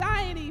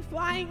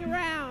flying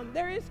around.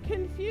 There is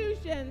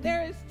confusion.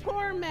 There is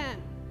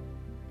torment.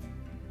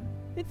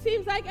 It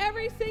seems like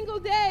every single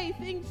day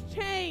things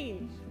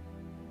change.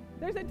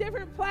 There's a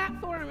different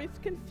platform. It's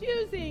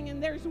confusing,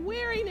 and there's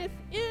weariness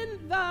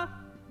in the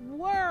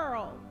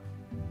world.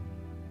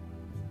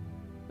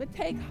 But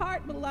take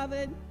heart,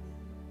 beloved.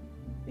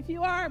 If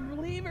you are a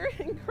believer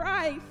in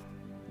Christ,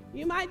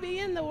 you might be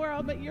in the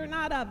world, but you're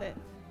not of it.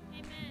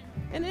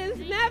 Amen. And it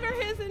is never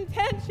his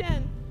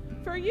intention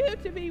for you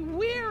to be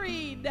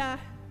wearied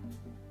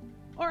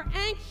or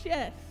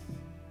anxious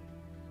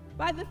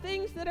by the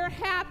things that are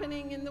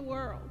happening in the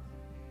world.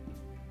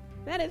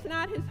 That is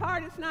not his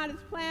heart. It's not his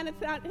plan.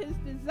 It's not his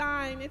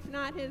design. It's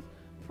not his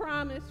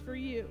promise for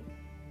you.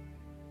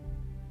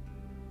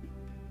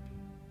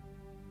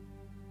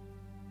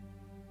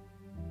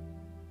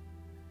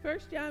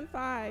 First John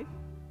 5,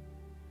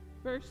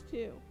 verse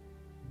 2.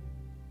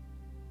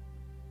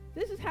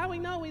 This is how we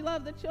know we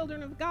love the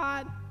children of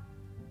God,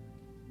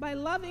 by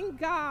loving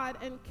God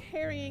and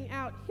carrying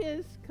out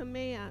his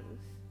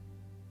commands.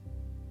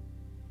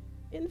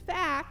 In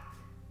fact,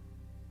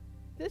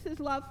 this is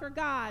love for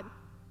God,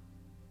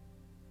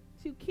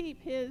 to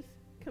keep his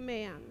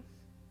commands.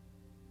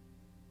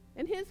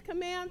 And his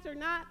commands are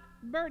not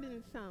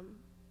burdensome.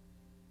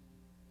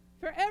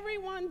 For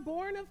everyone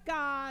born of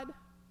God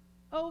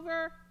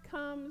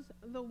overcomes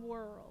the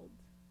world.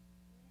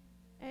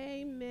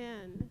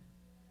 Amen.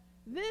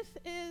 This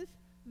is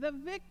the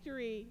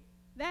victory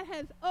that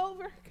has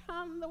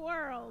overcome the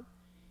world,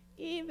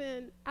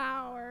 even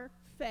our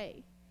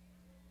faith.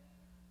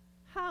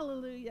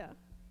 Hallelujah.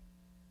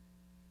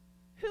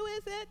 Who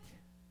is it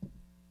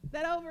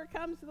that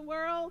overcomes the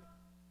world?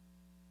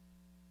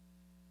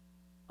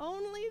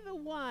 Only the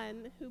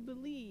one who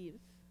believes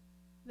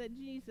that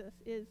Jesus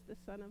is the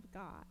Son of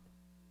God.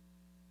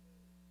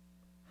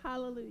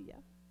 Hallelujah.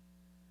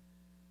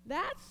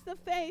 That's the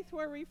faith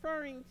we're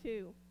referring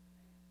to.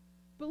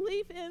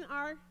 Belief in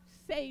our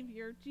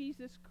Savior,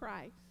 Jesus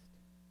Christ.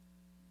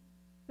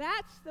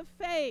 That's the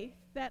faith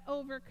that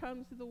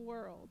overcomes the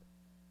world.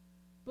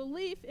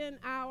 Belief in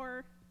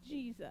our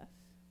Jesus.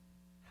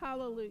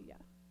 Hallelujah.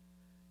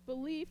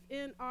 Belief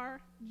in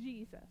our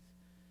Jesus.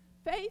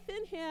 Faith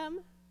in him,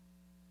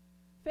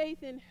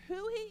 faith in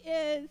who he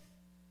is,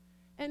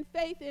 and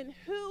faith in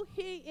who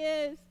he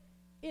is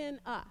in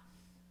us.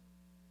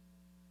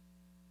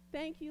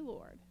 Thank you,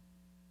 Lord.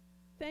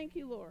 Thank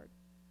you, Lord.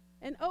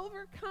 An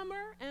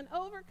overcomer,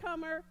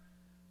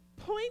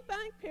 point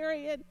blank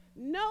period,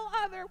 no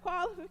other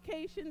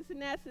qualifications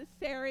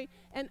necessary.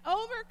 An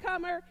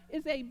overcomer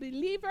is a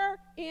believer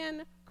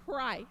in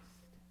Christ.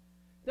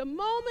 The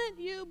moment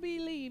you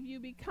believe, you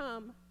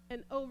become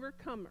an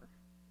overcomer.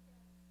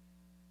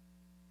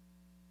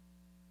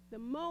 The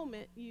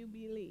moment you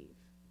believe.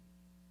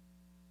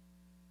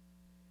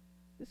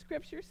 The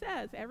scripture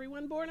says,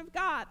 everyone born of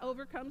God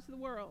overcomes the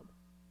world.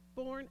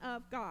 Born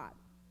of God.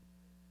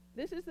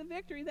 This is the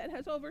victory that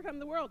has overcome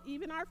the world,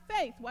 even our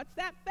faith. What's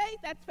that faith?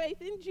 That's faith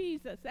in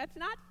Jesus. That's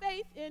not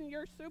faith in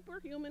your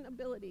superhuman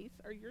abilities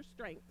or your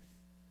strengths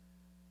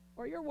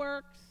or your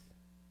works.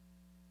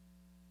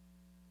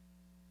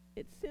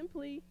 It's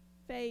simply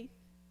faith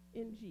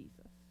in Jesus.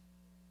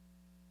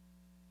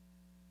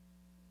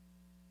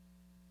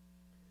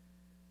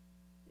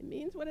 It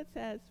means what it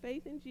says,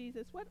 faith in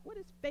Jesus. What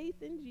is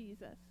faith in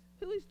Jesus?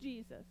 Who is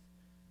Jesus?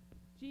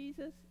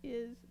 Jesus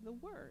is the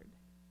Word.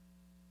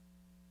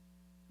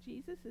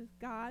 Jesus is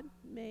God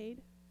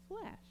made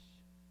flesh.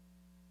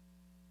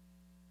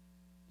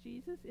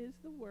 Jesus is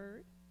the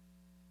Word.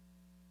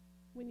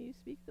 When you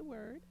speak the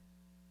Word,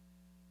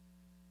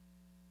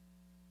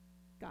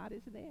 God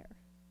is there.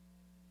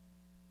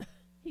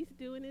 He's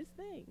doing his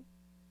thing.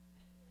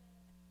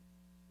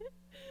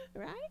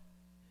 Right?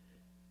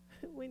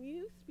 When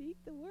you speak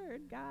the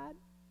Word, God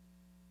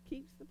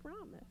keeps the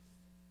promise.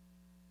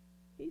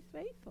 He's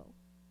faithful.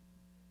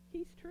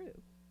 He's true.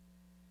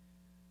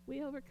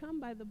 We overcome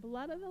by the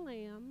blood of the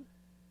Lamb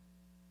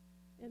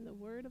and the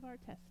word of our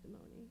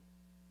testimony.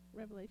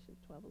 Revelation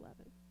 12:11.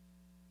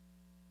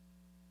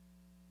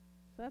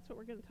 So that's what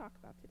we're going to talk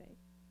about today.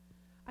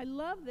 I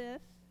love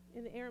this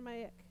in the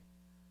Aramaic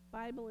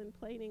Bible in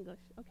plain English.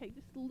 Okay,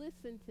 just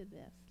listen to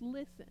this.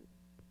 Listen.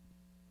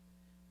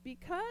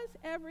 Because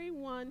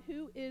everyone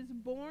who is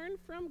born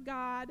from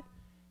God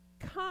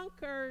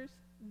conquers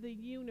the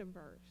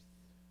universe.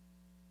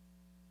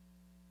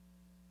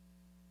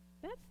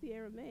 That's the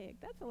Aramaic.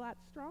 That's a lot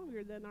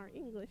stronger than our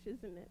English,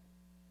 isn't it?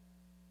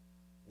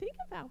 Think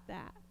about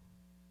that.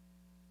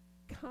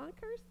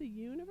 Conquers the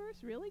universe?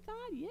 Really,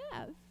 God?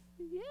 Yes.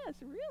 Yes,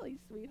 really,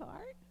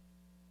 sweetheart.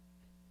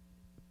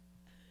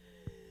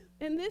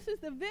 And this is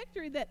the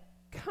victory that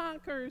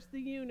conquers the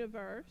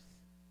universe,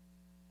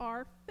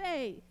 our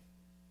faith.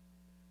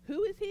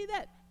 Who is he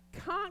that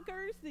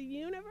conquers the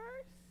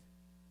universe?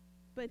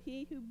 But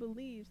he who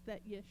believes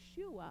that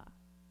Yeshua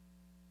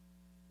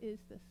is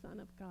the Son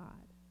of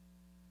God.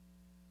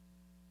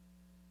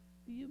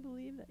 Do you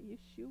believe that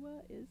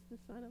Yeshua is the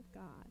Son of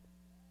God?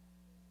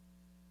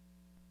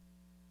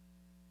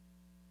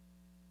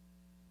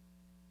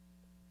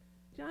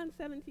 John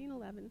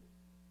 17:11.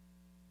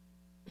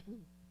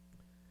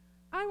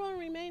 I will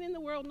remain in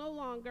the world no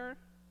longer,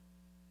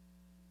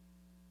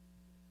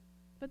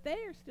 but they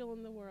are still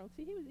in the world.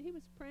 See, he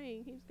was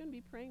praying. He was going to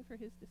be praying for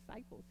his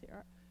disciples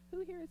here.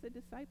 Who here is a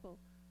disciple?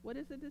 What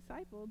is a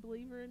disciple? A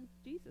believer in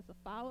Jesus, a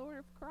follower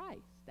of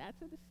Christ.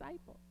 That's a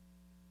disciple.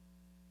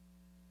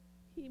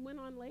 He went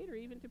on later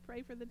even to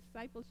pray for the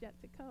disciples yet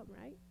to come,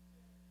 right?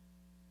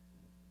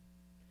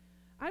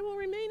 I will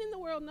remain in the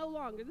world no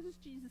longer. This is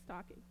Jesus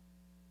talking.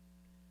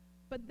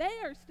 But they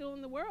are still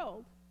in the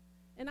world.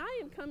 And I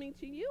am coming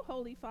to you,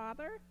 Holy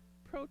Father.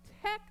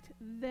 Protect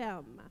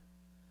them.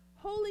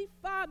 Holy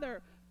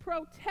Father,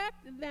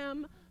 protect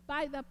them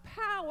by the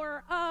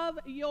power of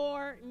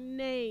your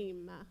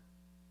name.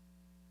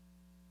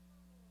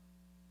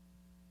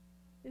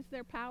 Is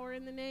there power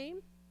in the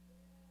name?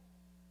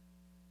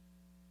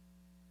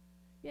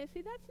 Yeah,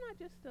 see, that's not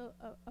just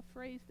a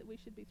phrase that we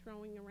should be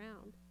throwing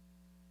around.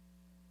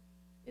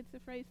 It's a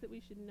phrase that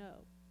we should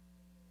know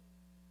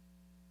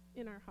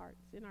in our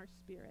hearts, in our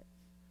spirits.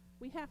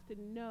 We have to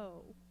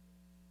know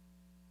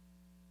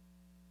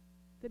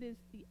that is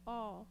the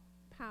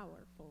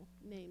all-powerful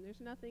name. There's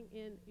nothing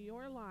in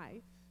your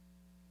life,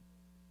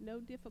 no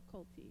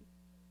difficulty,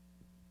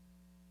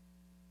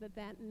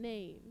 that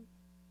name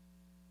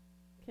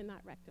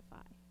cannot rectify.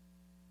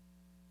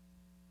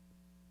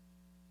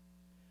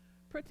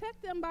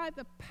 Protect them by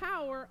the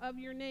power of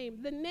your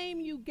name, the name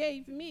you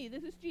gave me.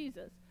 This is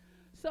Jesus.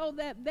 So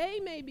that they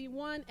may be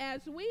one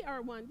as we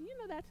are one. Do you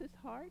know that's his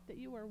heart, that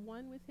you are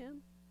one with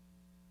him?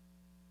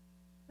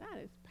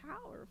 That is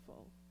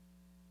powerful.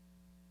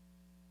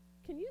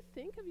 Can you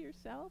think of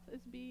yourself as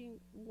being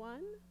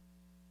one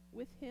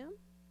with him?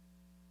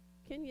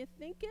 Can you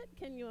think it?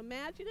 Can you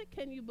imagine it?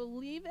 Can you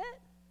believe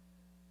it?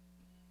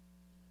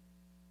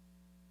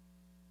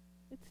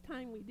 It's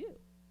time we do.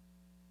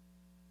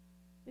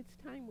 It's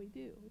time we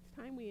do. It's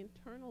time we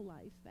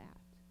internalize that.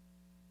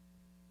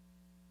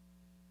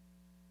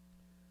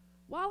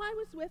 While I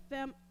was with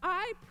them,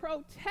 I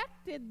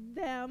protected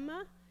them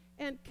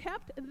and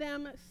kept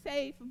them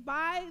safe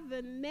by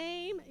the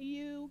name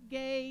you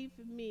gave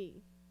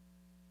me.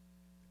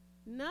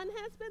 None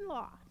has been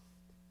lost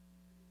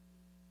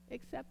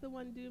except the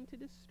one doomed to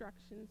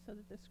destruction, so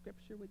that the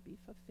scripture would be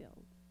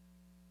fulfilled.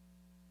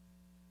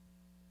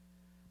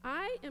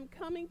 I am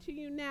coming to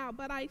you now,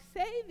 but I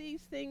say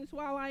these things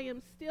while I am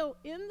still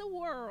in the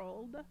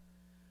world,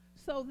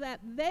 so that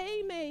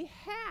they may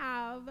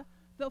have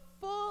the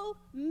full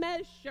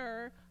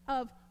measure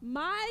of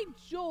my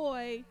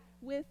joy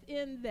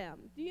within them.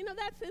 Do you know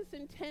that's his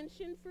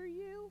intention for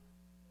you?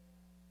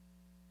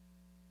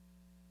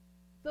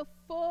 The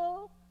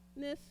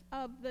fullness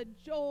of the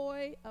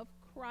joy of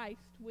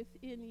Christ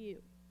within you,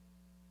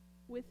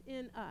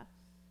 within us.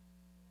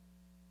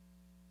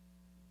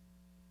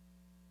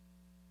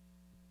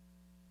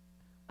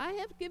 I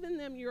have given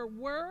them your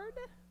word,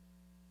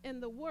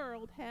 and the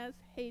world has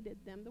hated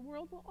them. The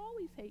world will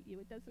always hate you.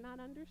 It does not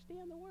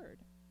understand the word.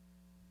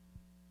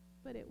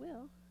 But it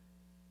will.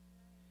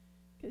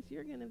 Because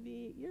you're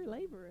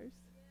laborers.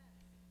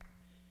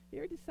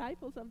 You're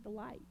disciples of the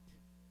light.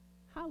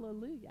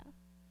 Hallelujah.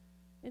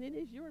 And it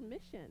is your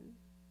mission.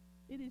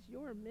 It is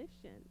your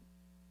mission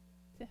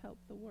to help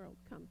the world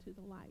come to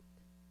the light.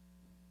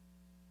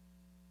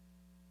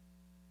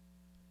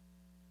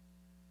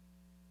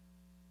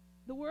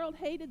 The world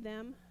hated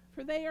them,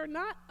 for they are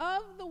not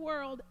of the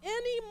world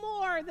any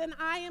more than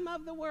I am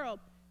of the world.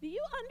 Do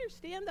you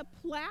understand the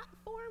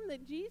platform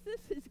that Jesus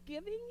is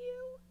giving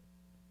you?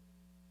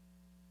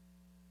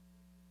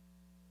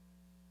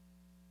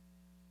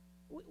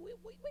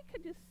 We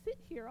could just sit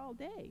here all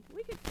day.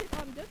 We could sit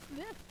on just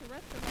this the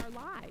rest of our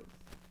lives.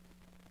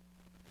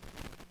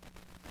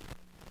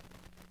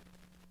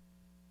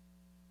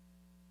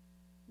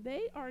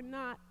 They are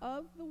not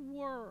of the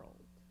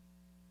world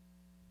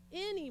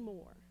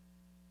anymore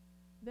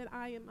than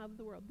I am of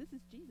the world. This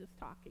is Jesus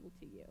talking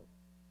to you.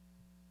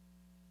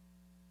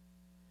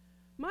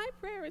 My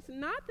prayer is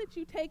not that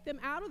you take them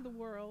out of the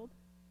world,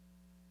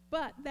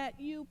 but that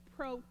you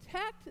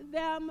protect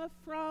them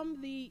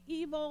from the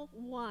evil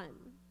one.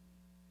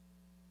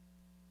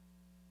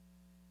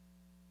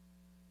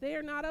 They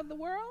are not of the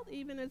world,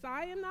 even as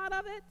I am not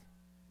of it.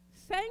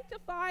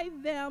 Sanctify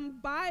them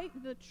by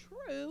the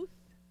truth.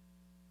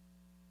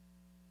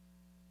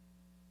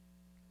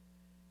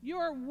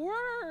 Your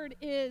word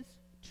is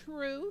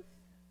truth.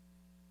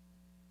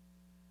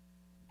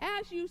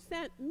 As you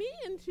sent me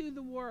into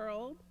the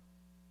world,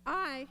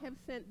 I have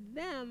sent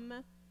them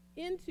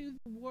into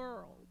the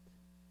world.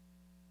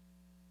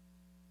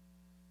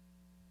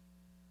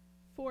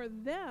 For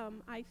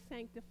them I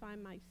sanctify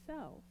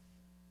myself,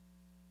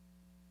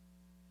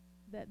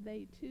 that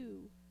they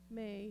too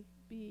may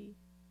be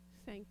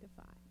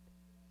sanctified.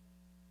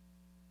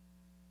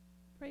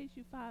 Praise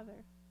you,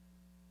 Father.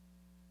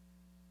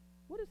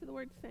 What does the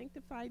word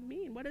sanctified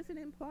mean? What does it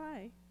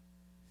imply?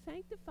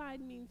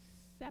 Sanctified means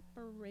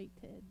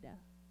separated,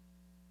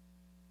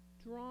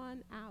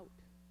 drawn out,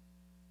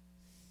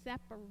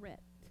 separate.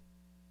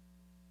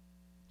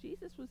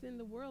 Jesus was in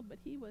the world, but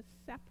he was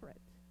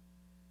separate,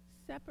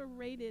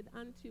 separated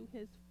unto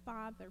his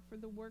Father, for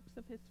the works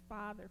of his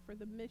Father, for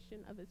the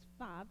mission of his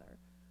Father.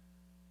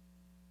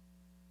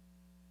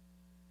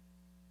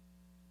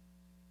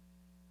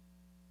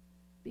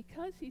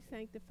 Because he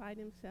sanctified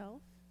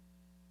himself,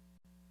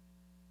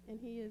 and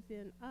he is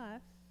in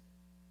us,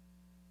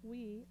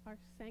 we are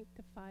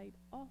sanctified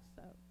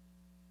also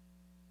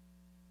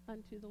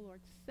unto the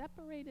Lord,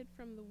 separated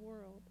from the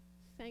world,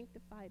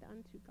 sanctified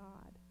unto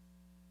God,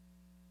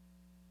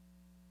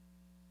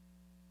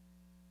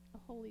 a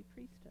holy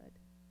priesthood.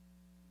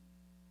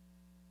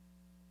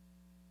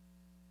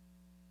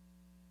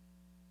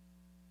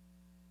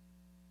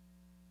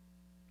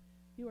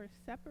 You are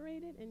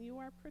separated and you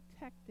are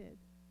protected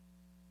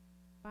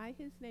by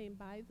his name,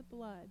 by the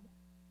blood,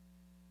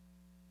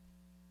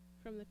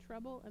 from the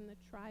trouble and the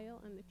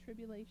trial and the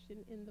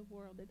tribulation in the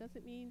world. It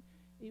doesn't mean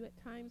you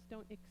at times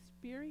don't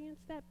experience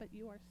that, but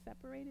you are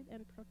separated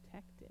and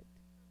protected.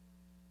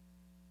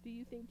 Do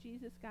you think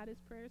Jesus got his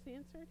prayers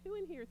answered? Who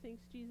in here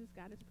thinks Jesus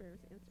got his prayers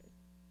answered?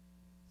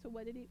 So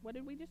what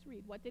did we just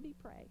read? What did he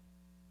pray?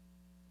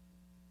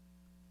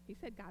 He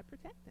said, God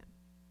protect them.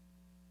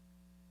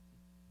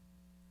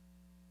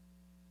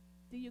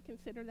 Do you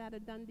consider that a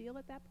done deal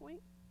at that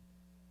point?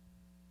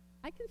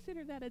 I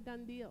consider that a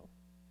done deal.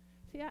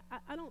 See,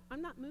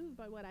 I'm not moved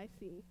by what I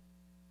see.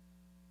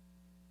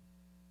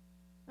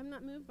 I'm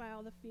not moved by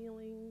all the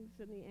feelings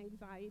and the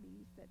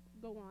anxieties that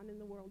go on in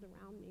the world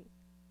around me.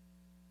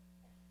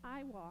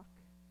 I walk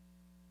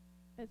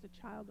as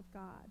a child of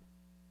God,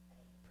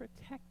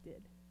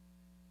 protected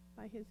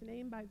by his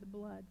name, by the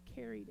blood,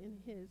 carried in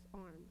his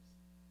arms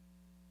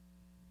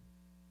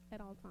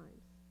at all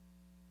times.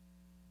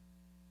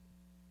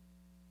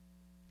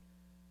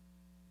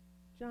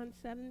 John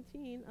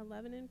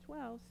 17:11 and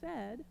 12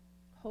 said,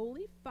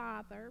 Holy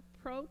Father,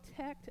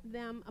 protect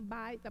them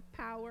by the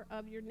power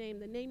of your name.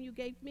 The name you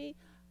gave me,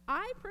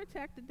 I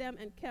protected them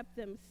and kept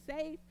them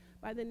safe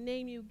by the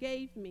name you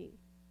gave me.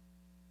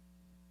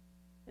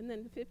 And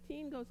then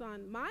 15 goes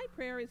on, my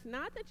prayer is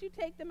not that you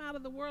take them out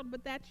of the world,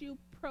 but that you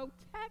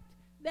protect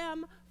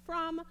them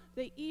from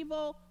the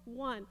evil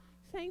one.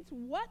 Saints,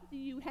 what do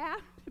you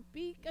have to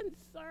be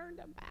concerned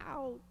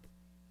about?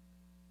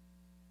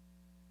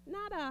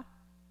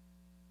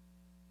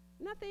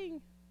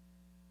 Nothing.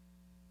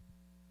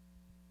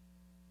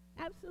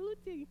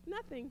 Absolutely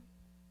nothing.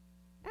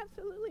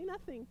 Absolutely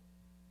nothing.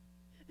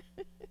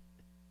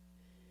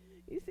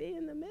 You see,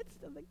 in the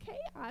midst of the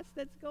chaos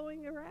that's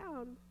going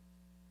around,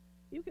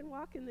 you can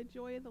walk in the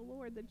joy of the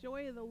Lord. The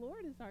joy of the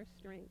Lord is our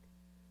strength.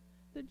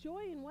 The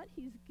joy in what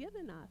he's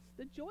given us.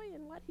 The joy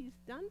in what he's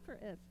done for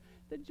us.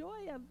 The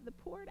joy of the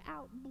poured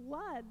out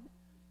blood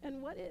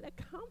and what it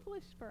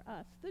accomplished for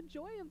us. The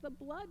joy of the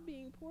blood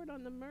being poured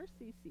on the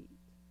mercy seat.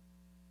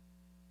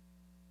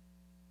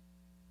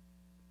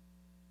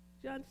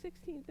 John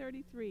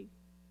 16:33.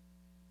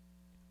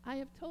 I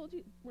have told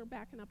you, we're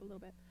backing up a little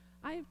bit.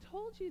 I have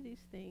told you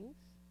these things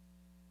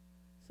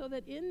so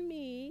that in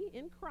me,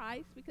 in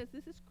Christ, because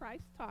this is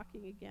Christ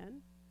talking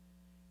again,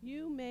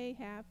 you may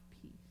have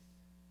peace.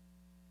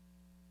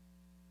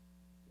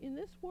 In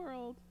this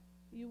world,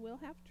 you will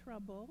have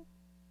trouble,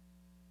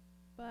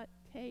 but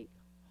take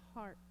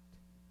heart.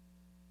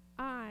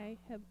 I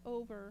have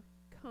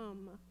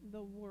overcome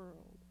the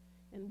world.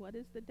 And what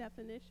is the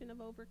definition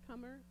of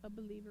overcomer? A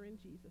believer in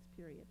Jesus,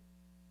 period.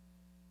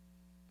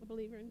 A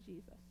believer in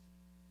Jesus.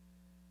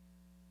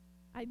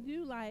 I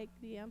do like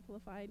the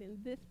Amplified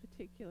in this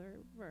particular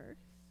verse.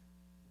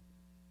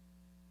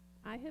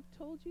 I have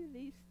told you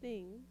these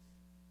things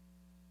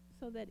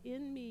so that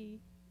in me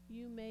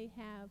you may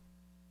have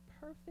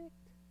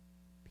perfect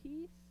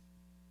peace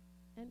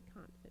and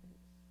confidence.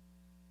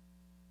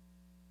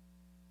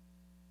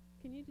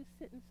 Can you just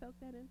sit and soak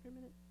that in for a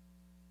minute?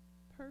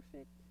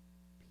 Perfect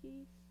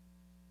peace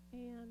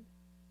and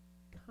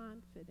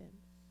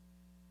confidence.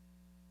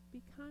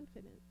 Be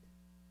confident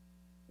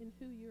in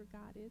who your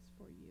God is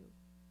for you.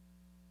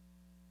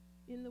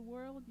 In the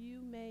world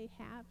you may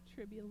have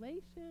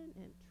tribulation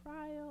and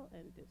trial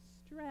and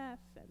distress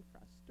and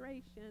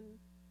frustration,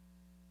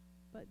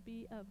 but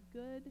be of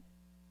good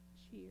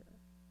cheer.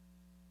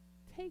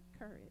 Take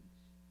courage.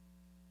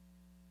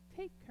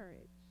 Take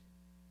courage.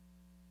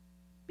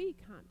 Be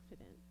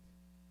confident,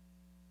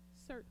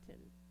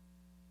 certain,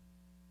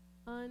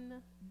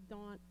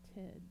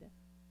 undaunted.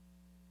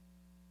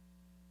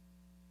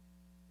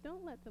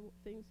 Don't let the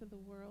things of the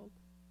world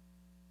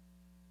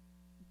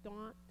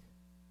daunt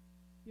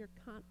your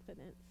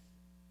confidence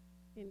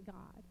in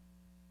God,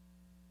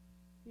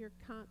 your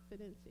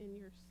confidence in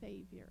your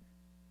Savior,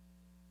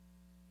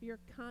 your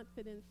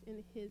confidence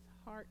in his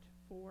heart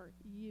for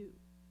you,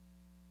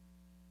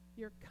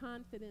 your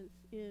confidence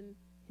in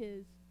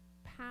his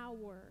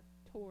power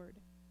toward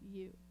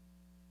you.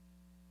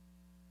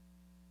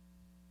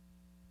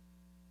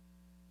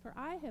 For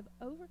I have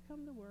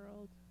overcome the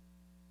world.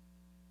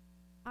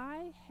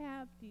 I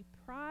have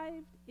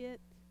deprived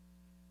it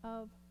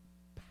of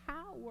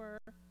power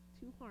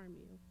to harm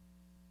you,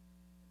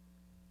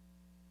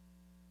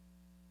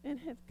 and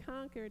have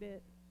conquered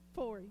it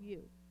for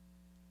you.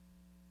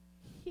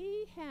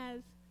 He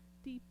has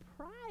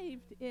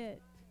deprived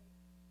it.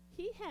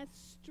 He has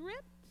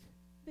stripped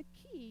the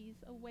keys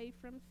away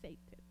from Satan.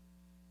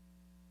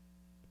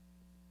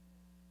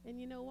 And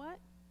you know what?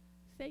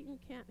 Satan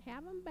can't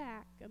have them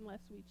back unless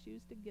we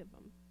choose to give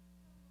them.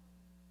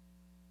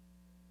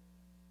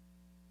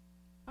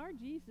 Our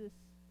Jesus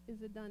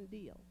is a done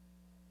deal.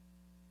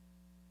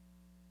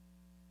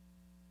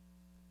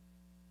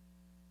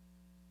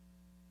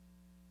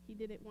 He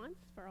did it once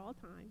for all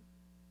time.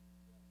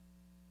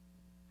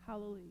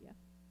 Hallelujah.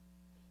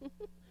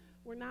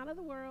 We're not of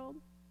the world,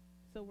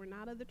 so we're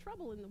not of the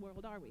trouble in the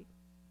world, are we?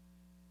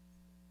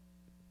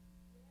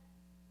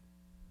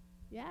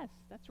 Yes,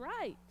 that's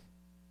right.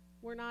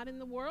 We're not in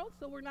the world,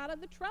 so we're not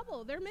of the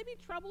trouble. There may be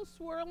trouble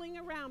swirling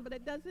around, but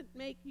it doesn't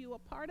make you a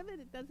part of it.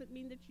 It doesn't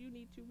mean that you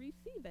need to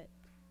receive it.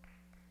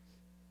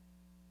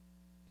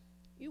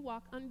 You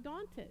walk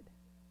undaunted.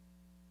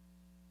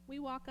 We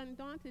walk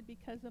undaunted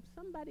because of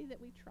somebody that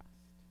we trust.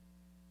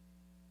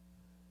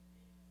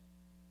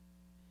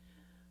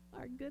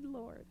 Our good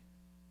Lord,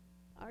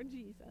 our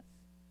Jesus.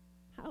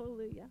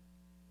 Hallelujah.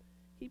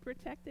 He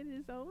protected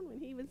his own when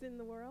he was in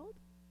the world,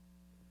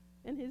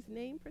 and his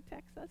name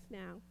protects us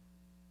now.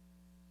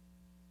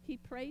 He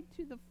prayed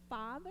to the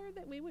Father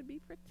that we would be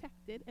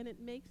protected, and it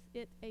makes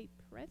it a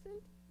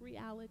present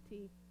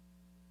reality.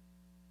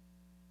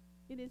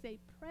 It is a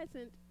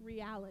present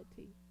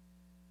reality.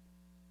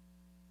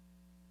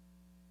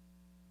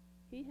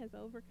 He has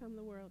overcome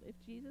the world. If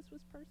Jesus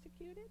was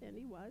persecuted, and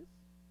he was,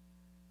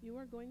 you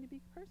are going to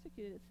be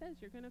persecuted. It says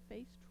you're going to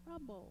face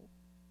trouble.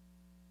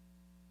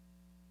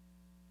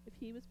 If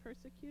he was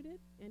persecuted,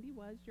 and he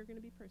was, you're going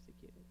to be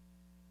persecuted.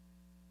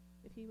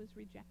 If he was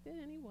rejected,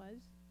 and he was,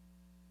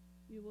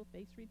 you will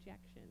face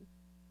rejection.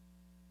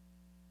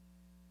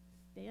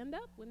 Stand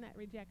up when that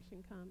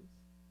rejection comes.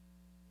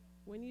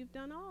 When you've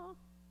done all,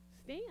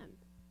 stand.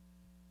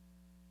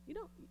 You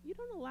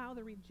don't allow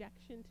the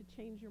rejection to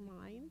change your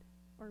mind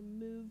or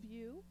move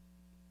you.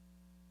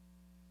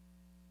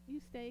 You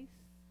stay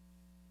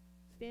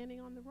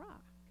standing on the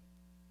rock.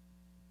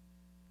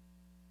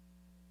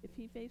 If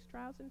he faced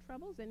trials and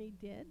troubles, and he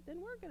did,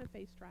 then we're going to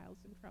face trials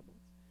and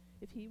troubles.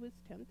 If he was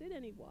tempted,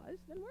 and he was,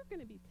 then we're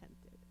going to be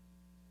tempted.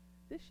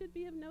 This should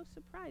be of no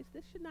surprise.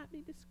 This should not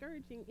be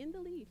discouraging in the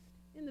least,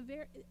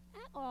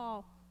 at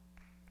all.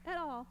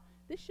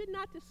 This should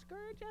not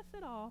discourage us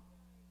at all.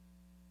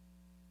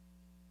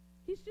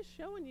 He's just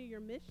showing you your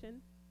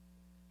mission.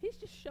 He's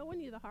just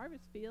showing you the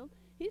harvest field.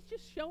 He's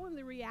just showing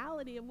the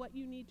reality of what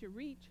you need to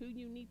reach, who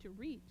you need to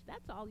reach.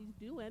 That's all he's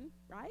doing,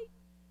 right?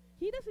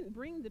 He doesn't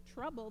bring the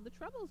trouble. The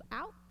trouble's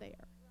out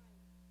there.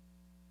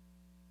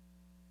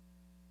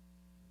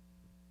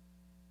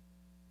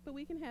 But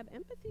we can have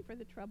empathy for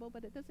the trouble,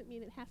 but it doesn't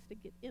mean it has to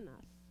get in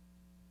us.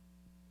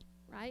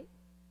 Right?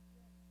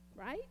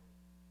 Right?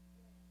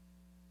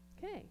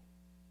 Okay.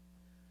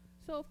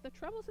 So if the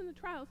troubles and the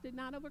trials did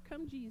not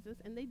overcome Jesus,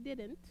 and they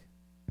didn't,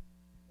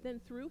 then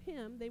through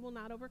him they will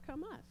not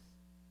overcome us.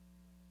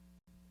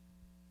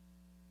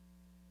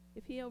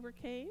 If he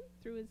overcame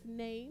through his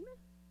name,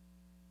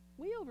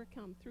 we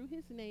overcome through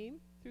his name,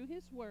 through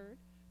his word,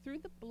 through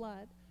the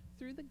blood,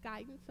 through the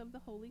guidance of the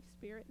Holy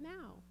Spirit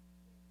now.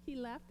 He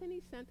left and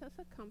he sent us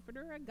a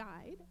comforter, a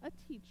guide, a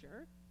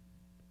teacher,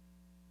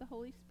 the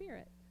Holy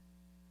Spirit.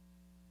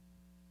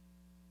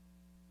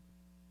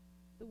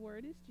 The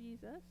Word is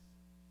Jesus.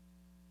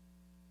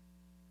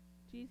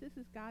 Jesus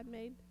is God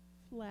made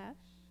flesh.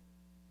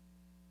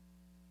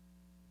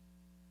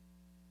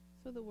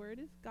 So the Word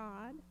is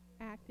God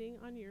acting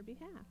on your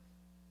behalf.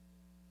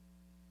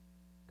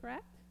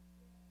 Correct?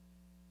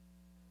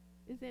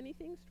 Is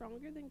anything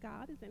stronger than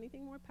God? Is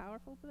anything more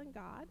powerful than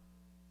God?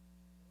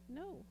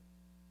 No.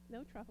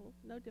 No trouble,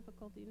 no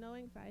difficulty, no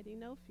anxiety,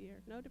 no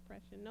fear, no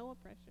depression, no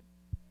oppression,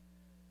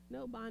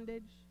 no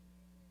bondage,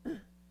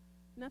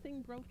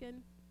 nothing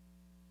broken.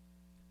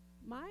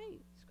 My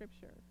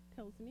scripture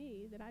tells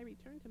me that I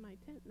return to my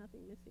tent,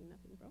 nothing missing,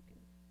 nothing broken.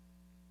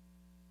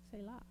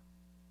 Selah.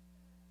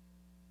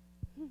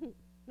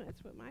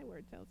 That's what my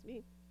word tells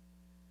me.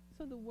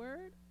 So the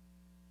word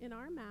in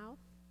our mouth,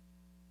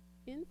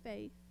 in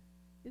faith,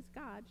 is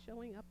God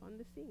showing up on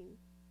the scene.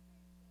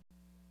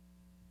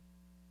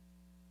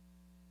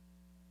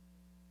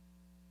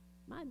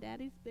 My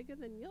daddy's bigger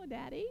than your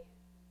daddy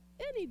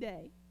any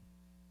day,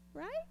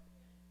 right?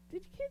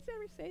 Did your kids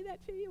ever say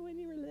that to you when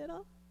you were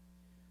little?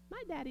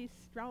 My daddy's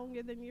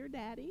stronger than your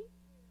daddy.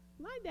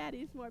 My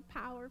daddy's more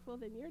powerful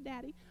than your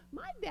daddy.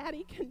 My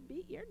daddy can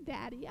beat your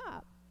daddy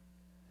up.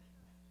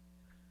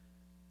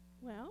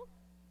 Well,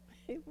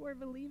 if we're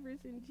believers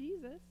in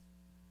Jesus,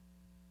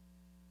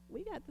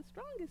 we got the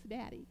strongest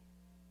daddy,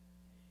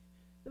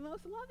 the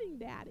most loving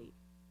daddy.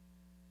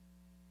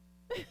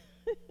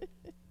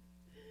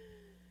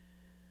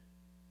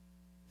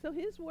 So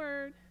his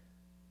word,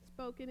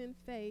 spoken in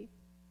faith,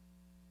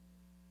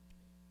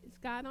 it's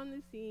God on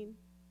the scene.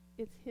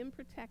 It's him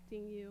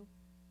protecting you.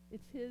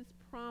 It's his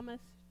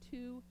promise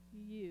to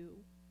you.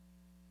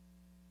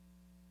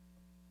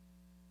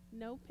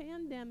 No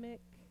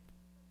pandemic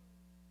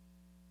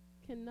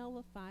can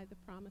nullify the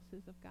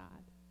promises of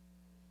God.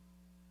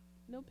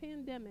 no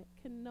pandemic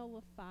can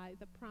nullify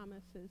the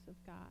promises of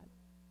God.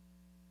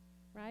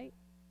 Right?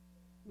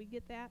 We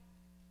get that?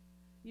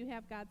 You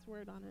have God's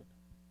word on it.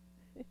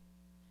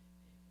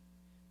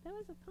 That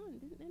was a pun.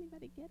 Didn't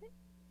anybody get it?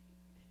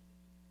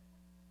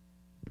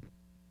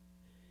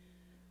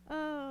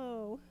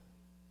 Oh.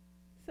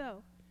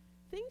 So,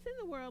 things in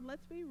the world,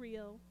 let's be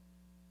real.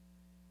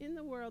 In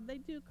the world, they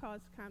do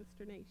cause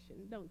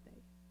consternation, don't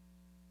they?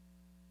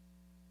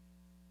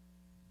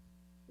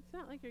 It's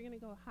not like you're going to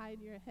go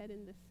hide your head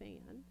in the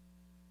sand.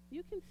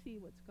 You can see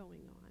what's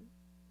going on.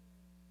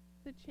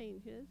 The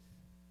changes,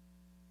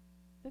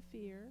 the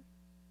fear,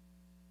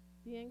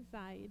 the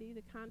anxiety,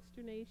 the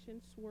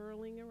consternation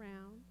swirling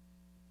around.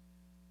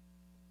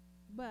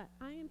 But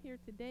I am here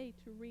today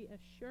to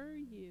reassure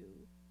you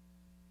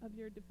of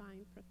your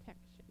divine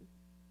protection.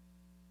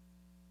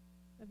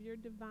 Of your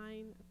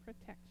divine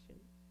protection.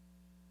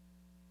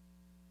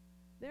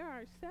 There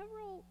are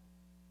several,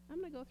 I'm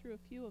going to go through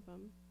a few of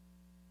them.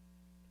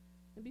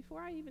 And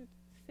before I even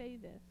say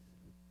this,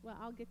 well,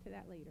 I'll get to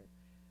that later.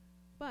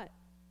 But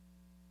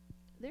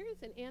there is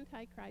an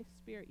antichrist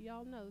spirit.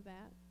 Y'all know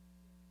that.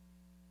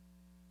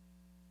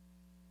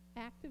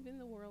 Active in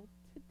the world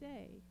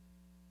today.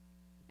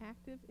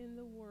 Active in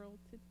the world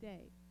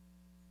today.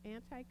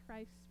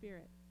 Antichrist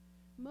spirit.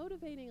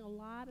 Motivating a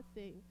lot of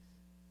things.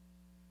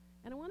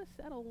 And I want to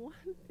settle one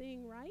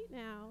thing right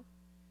now.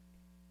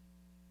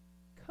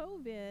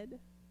 COVID,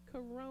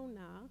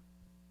 corona,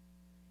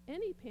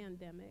 any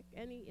pandemic,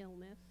 any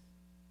illness,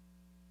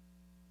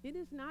 it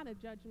is not a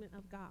judgment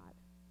of God.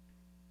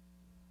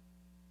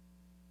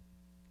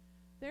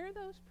 There are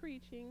those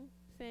preaching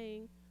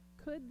saying,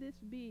 could this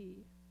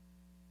be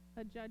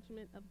a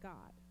judgment of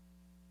God?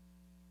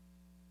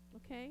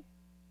 Okay?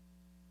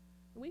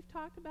 And we've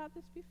talked about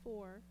this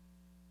before,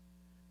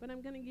 but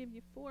I'm going to give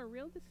you 4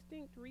 real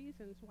distinct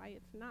reasons why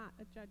it's not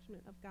a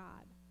judgment of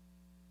God.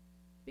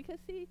 Because,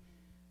 see,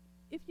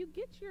 if you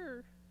get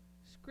your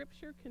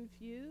scripture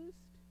confused,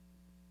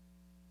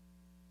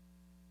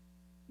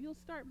 you'll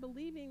start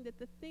believing that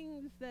the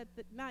things that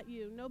not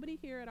you, nobody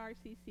here at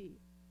RCC,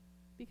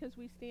 because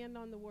we stand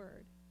on the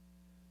Word.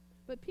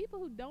 But people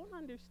who don't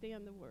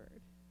understand the Word,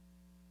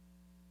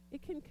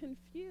 it can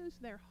confuse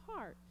their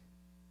heart.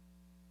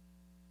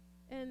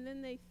 And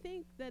then they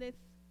think that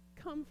it's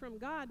come from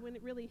God when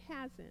it really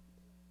hasn't.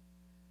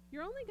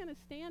 You're only going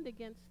to stand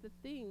against the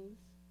things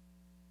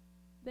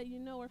that you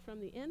know are from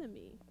the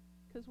enemy,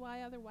 because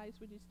why otherwise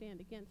would you stand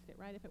against it,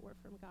 right, if it were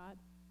from God?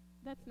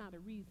 That's not a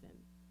reason.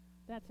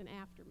 That's an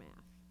aftermath.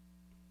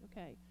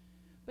 Okay?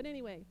 But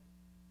anyway,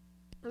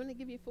 I'm going to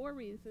give you 4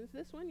 reasons.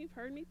 This one you've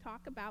heard me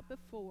talk about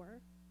before.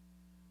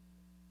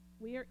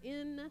 We are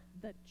in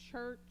the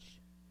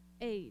church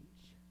age.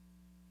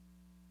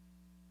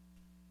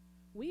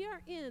 We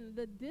are in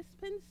the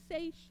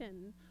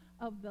dispensation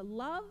of the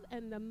love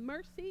and the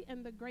mercy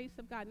and the grace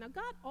of God. Now,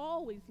 God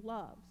always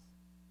loves.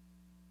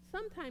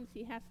 Sometimes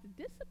he has to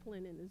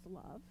discipline in his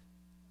love.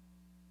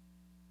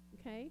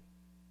 Okay?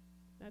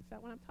 That's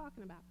not what I'm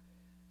talking about.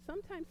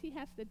 Sometimes he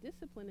has to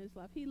discipline his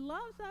love. He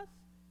loves us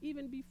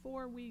even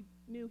before we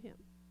knew him.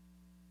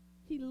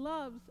 He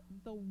loves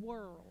the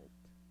world.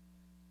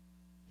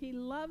 He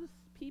loves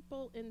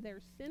people in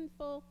their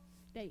sinful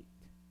state.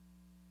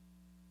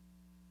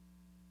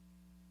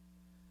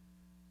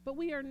 But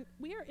we are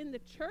in the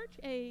church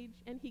age,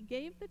 and he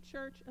gave the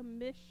church a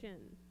mission.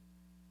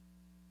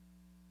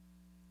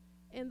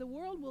 And the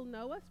world will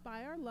know us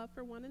by our love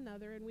for one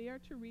another, and we are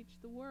to reach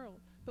the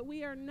world. But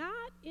we are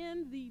not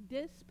in the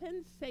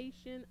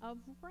dispensation of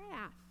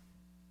wrath.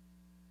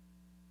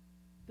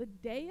 The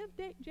day of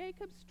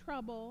Jacob's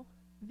trouble,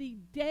 the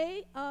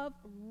day of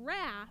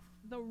wrath,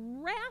 the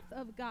wrath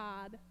of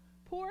God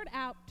poured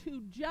out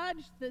to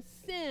judge the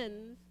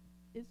sins,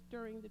 is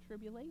during the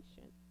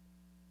tribulation.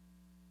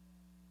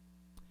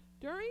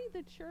 During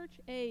the church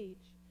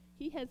age,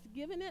 he has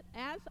given it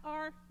as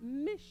our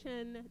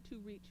mission to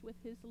reach with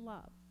his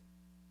love.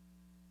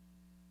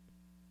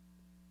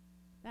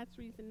 That's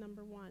reason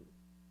number 1.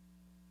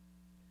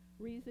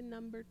 Reason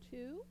number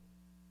 2,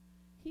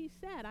 he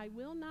said, I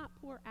will not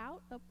pour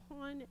out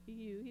upon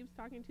you. He was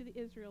talking to the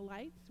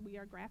Israelites. We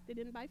are grafted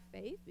in by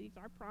faith. These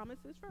are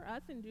promises for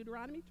us in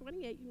Deuteronomy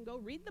 28. You can go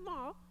read them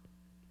all.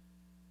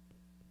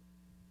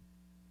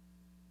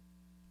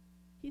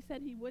 He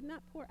said he would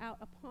not pour out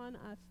upon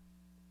us,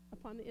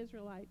 upon the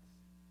Israelites,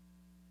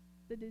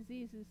 the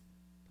diseases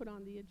put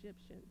on the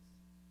Egyptians.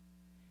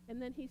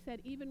 And then he said,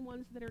 even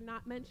ones that are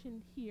not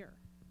mentioned here.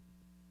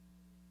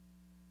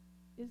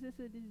 Is this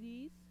a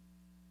disease?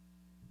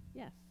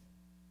 Yes,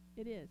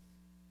 it is.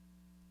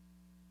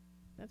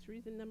 That's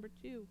reason number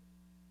 2.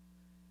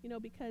 You know,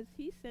 because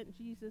he sent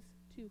Jesus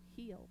to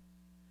heal.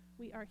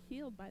 We are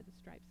healed by the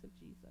stripes of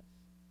Jesus.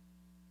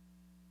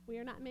 We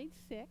are not made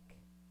sick.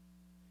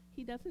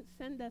 He doesn't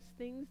send us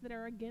things that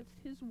are against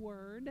his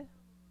word.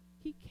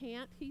 He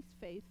can't. He's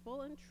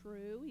faithful and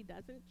true. He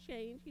doesn't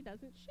change. He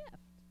doesn't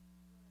shift.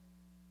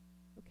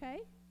 Okay?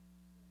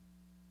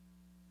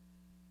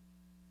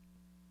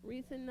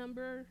 Reason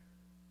number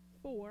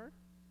 4,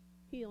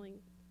 healing.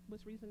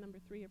 was reason number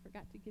 3. I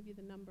forgot to give you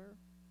the number.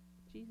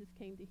 Jesus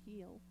came to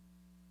heal,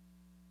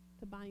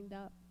 to bind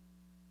up.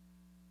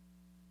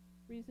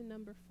 Reason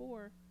number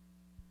 4,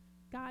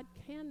 God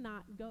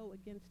cannot go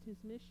against his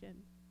mission.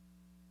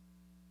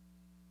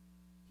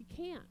 He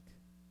can't.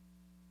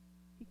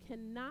 He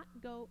cannot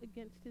go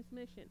against his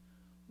mission.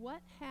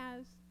 What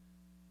has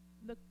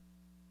the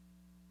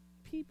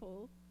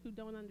people who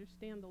don't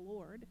understand the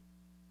Lord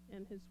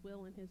and his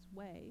will and his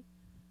way,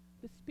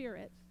 the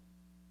spirits,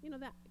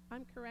 that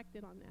I'm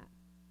corrected on that.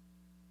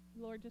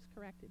 The Lord just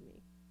corrected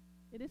me.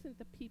 It isn't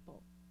the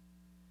people.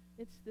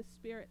 It's the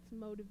spirits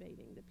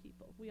motivating the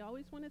people. We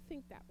always want to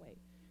think that way.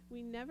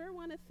 We never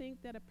want to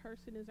think that a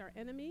person is our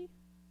enemy,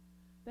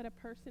 that a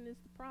person is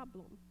the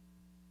problem.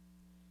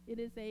 It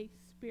is a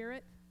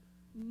spirit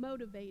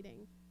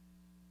motivating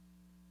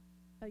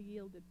a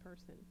yielded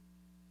person.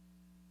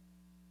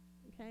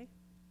 Okay?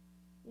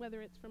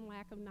 Whether it's from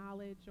lack of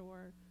knowledge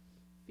or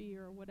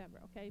fear or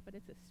whatever, okay? But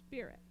it's a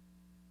spirit.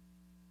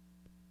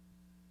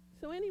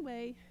 So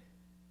anyway,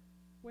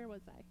 where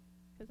was I?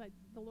 Because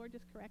the Lord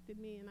just corrected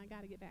me and I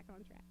got to get back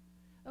on track.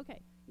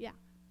 Okay, yeah.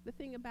 The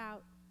thing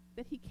about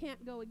that he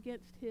can't go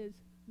against his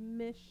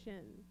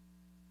mission.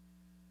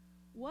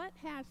 What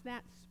has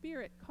that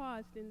spirit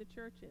caused in the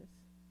churches?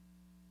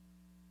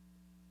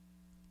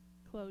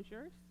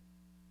 Closures.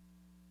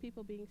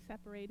 People being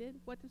separated.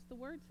 What does the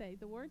word say?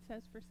 The word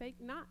says, forsake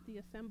not the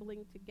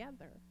assembling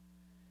together.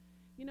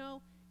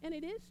 And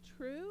it is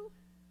true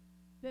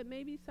that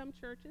maybe some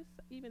churches,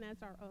 even as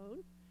our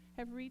own,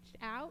 have reached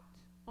out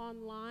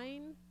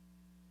online,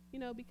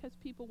 because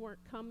people weren't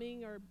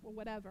coming or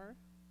whatever.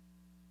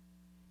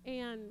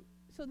 And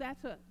so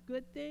that's a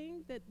good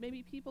thing, that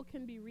maybe people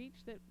can be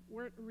reached that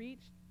weren't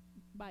reached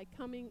by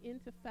coming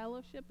into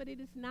fellowship, but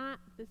it is not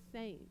the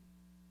same.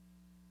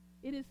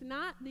 It is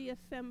not the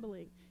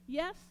assembling.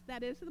 Yes,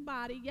 that is the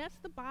body. Yes,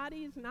 the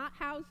body is not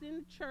housed in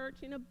a church,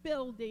 in a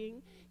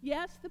building.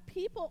 Yes, the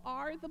people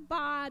are the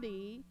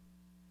body.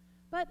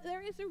 But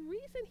there is a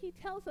reason he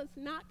tells us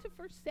not to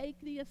forsake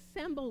the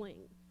assembling.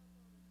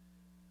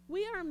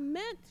 We are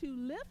meant to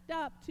lift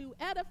up, to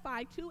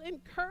edify, to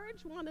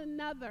encourage one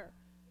another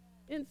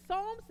in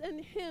psalms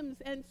and hymns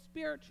and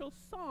spiritual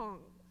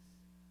songs.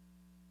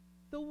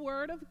 The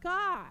Word of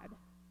God.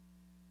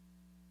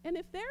 And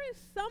if there is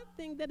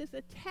something that is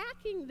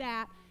attacking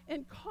that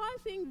and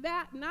causing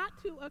that not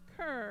to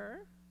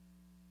occur,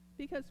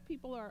 because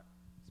people are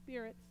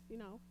spirits,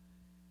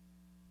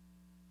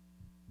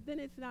 then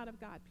it's not of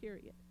God,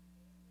 period.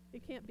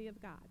 It can't be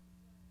of God.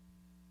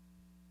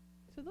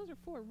 So those are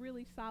 4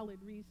 really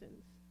solid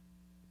reasons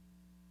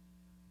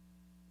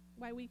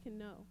why we can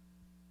know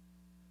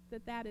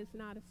that that is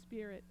not a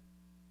spirit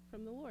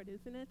from the Lord.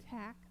 It's an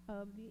attack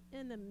of the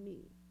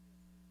enemy.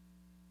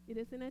 It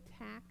is an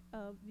attack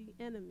of the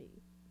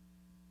enemy.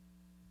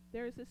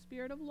 There is a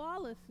spirit of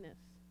lawlessness.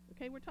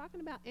 Okay, we're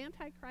talking about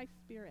antichrist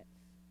spirits.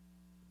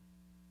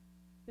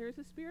 There is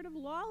a spirit of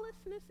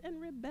lawlessness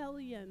and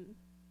rebellion.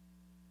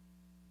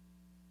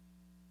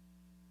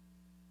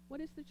 What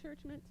is the church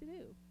meant to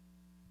do?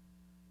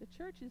 The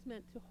church is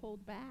meant to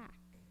hold back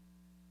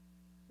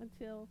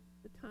until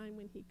the time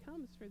when he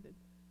comes for the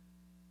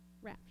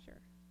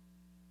rapture.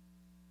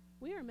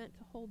 We are meant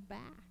to hold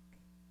back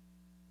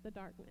the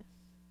darkness.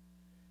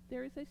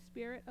 There is a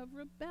spirit of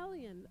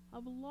rebellion,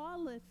 of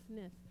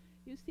lawlessness.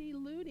 You see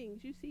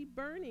lootings, you see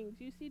burnings,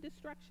 you see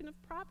destruction of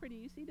property,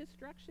 you see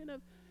destruction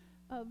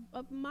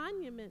of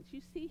monuments,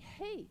 you see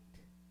hate.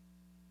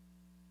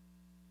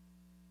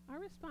 Our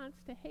response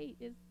to hate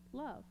is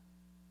love.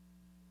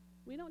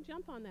 We don't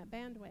jump on that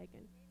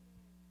bandwagon.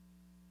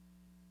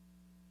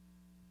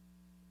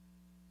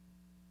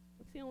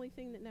 It's the only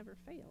thing that never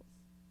fails.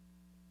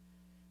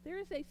 There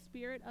is a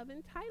spirit of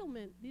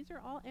entitlement. These are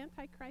all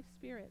antichrist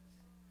spirits.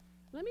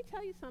 Let me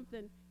tell you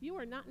something. You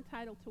are not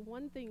entitled to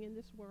one thing in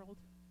this world.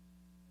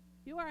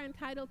 You are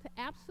entitled to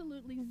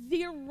absolutely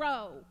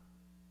 0.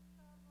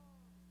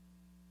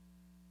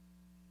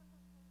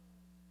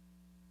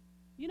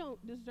 You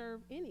don't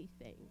deserve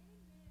anything.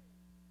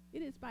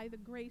 It is by the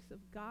grace of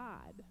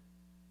God.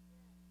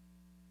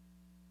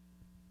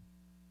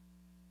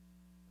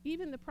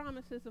 Even the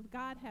promises of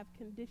God have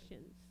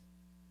conditions.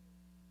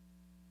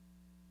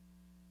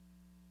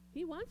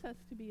 He wants us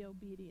to be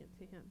obedient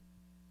to him.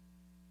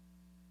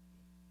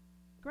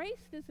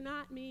 Grace does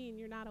not mean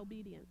you're not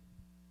obedient.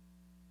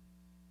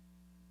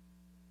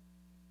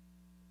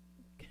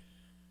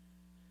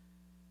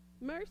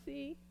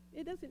 Mercy,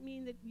 it doesn't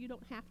mean that you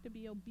don't have to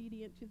be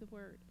obedient to the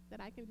word, that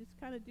I can just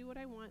kind of do what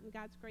I want and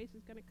God's grace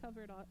is going to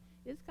cover it all.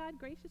 Is God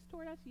gracious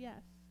toward us?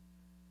 Yes.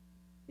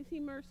 Is he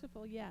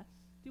merciful? Yes.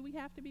 Do we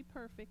have to be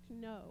perfect?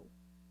 No.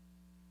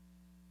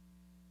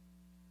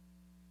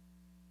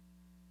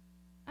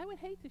 I would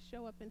hate to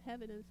show up in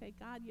heaven and say,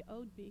 God, you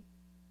owed me.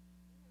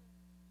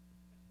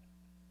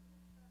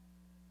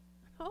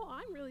 Oh,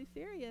 I'm really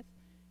serious.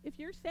 If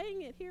you're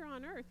saying it here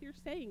on earth, you're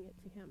saying it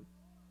to him.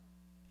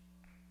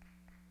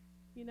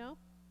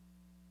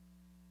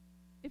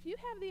 If you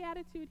have the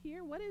attitude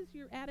here, what is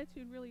your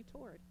attitude really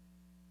toward?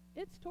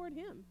 It's toward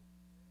him.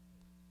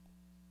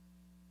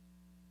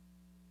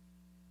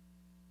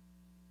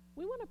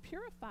 We want to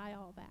purify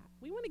all that.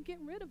 We want to get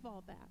rid of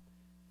all that.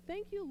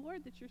 Thank you,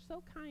 Lord, that you're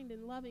so kind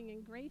and loving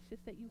and gracious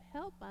that you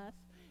help us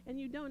and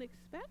you don't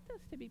expect us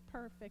to be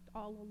perfect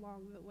all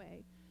along the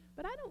way.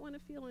 But I don't want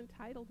to feel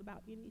entitled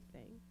about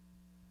anything.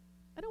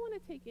 I don't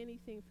want to take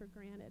anything for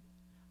granted.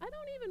 I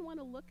don't even want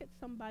to look at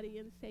somebody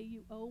and say,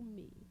 you owe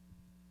me.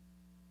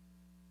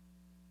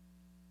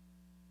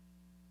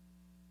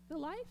 The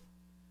life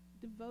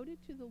devoted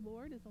to the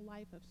Lord is a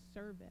life of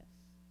service.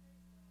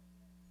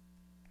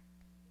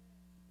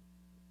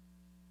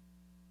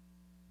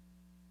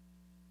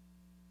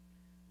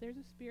 There's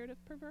a spirit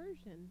of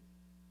perversion.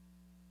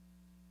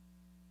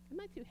 Am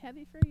I too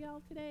heavy for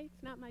y'all today?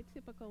 It's not my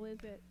typical, is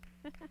it?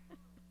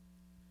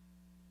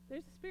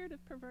 There's a spirit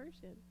of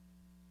perversion.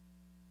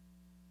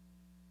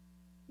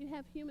 You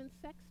have human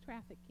sex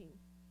trafficking.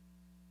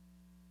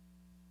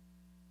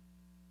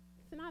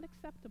 It's not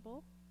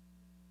acceptable.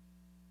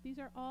 These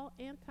are all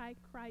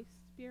anti-Christ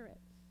spirits.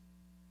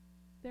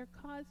 They're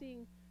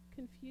causing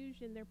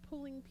confusion. They're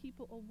pulling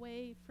people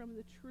away from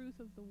the truth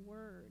of the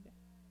word.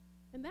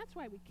 And that's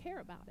why we care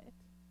about it.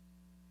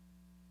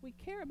 We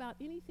care about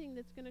anything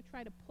that's going to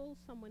try to pull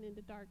someone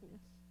into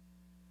darkness.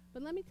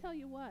 But let me tell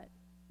you what.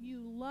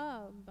 You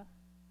love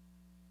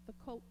the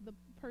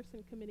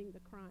person committing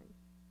the crime.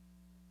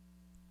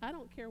 I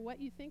don't care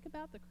what you think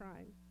about the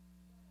crime.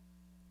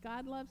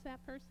 God loves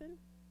that person.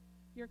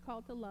 You're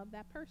called to love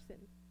that person.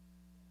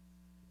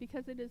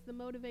 Because it is the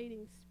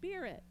motivating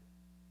spirit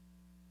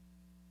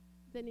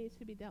that needs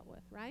to be dealt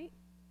with, right?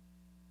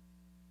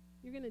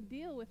 You're going to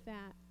deal with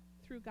that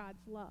through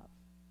God's love.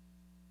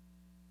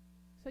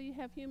 So you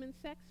have human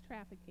sex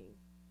trafficking.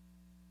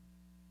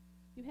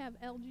 You have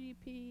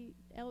LGBTQIA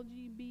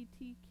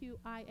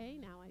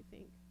now, I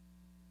think.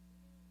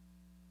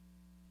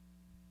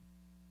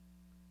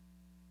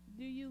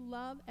 Do you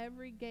love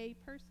every gay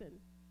person?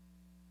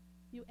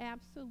 You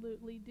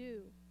absolutely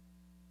do.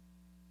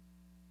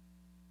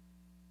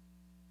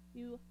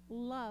 You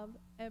love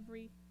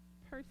every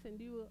person.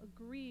 Do you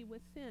agree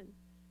with sin?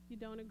 You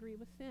don't agree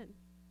with sin.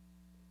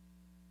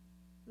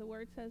 The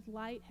word says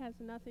light has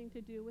nothing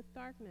to do with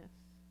darkness.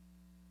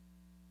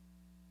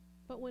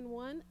 But when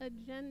one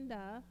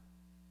agenda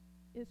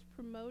is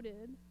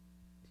promoted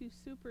to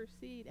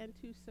supersede and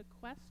to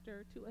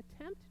sequester, to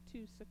attempt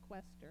to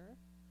sequester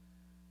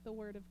the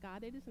word of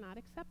God, it is not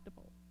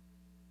acceptable.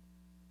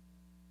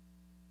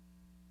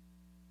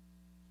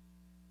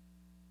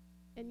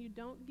 And you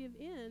don't give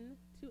in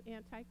to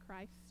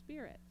antichrist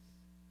spirits.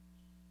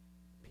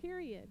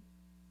 Period.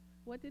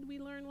 What did we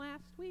learn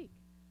last week?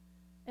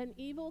 An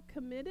evil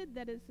committed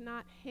that is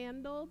not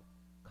handled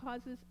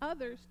causes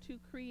others to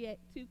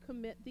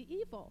commit the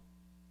evil.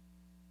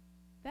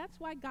 That's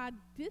why God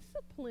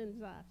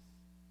disciplines us.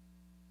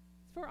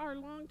 It's for our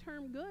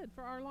long-term good,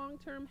 for our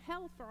long-term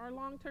health, for our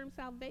long-term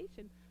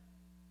salvation,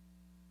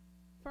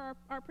 for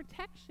our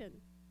protection.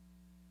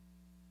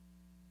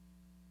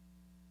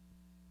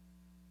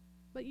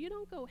 But you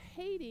don't go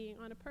hating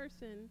on a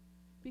person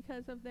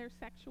because of their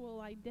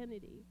sexual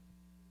identity.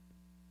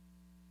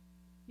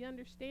 You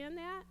understand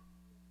that?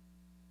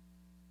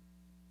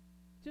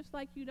 Just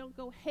like you don't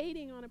go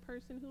hating on a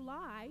person who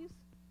lies.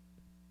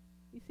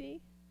 You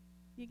see?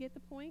 You get the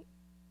point?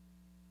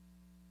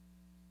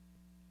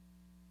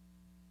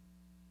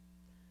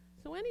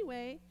 So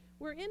anyway,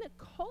 we're in a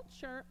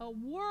culture, a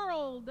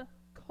world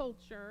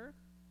culture,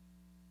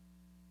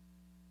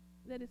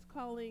 that is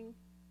calling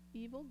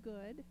evil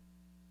good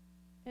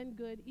and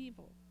good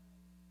evil.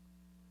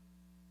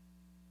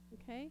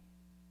 Okay?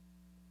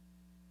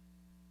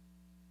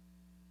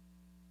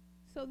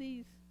 So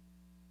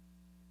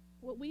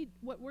what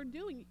we're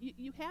doing,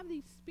 you have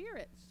these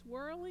spirits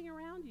swirling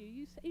around you.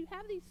 You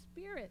have these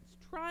spirits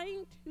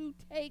trying to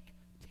take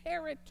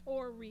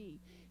territory.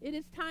 It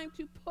is time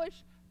to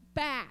push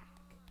back.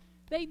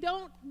 They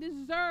don't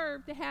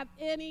deserve to have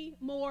any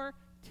more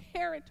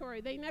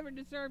territory. They never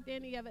deserved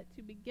any of it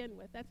to begin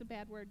with. That's a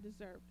bad word,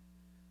 deserved.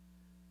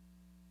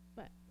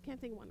 But can't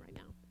think of one right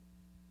now.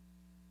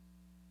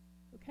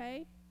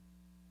 Okay?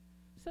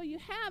 So you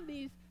have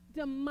these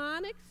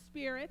demonic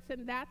spirits,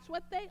 and that's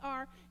what they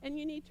are, and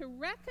you need to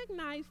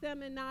recognize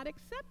them and not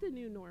accept a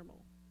new normal.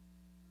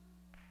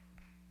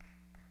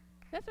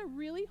 That's a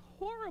really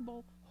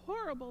horrible,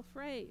 horrible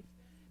phrase.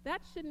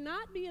 That should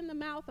not be in the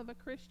mouth of a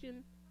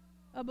Christian,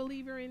 a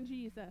believer in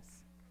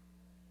Jesus.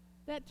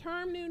 That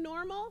term new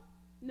normal?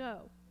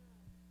 No.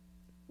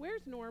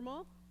 Where's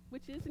normal?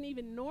 Which isn't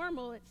even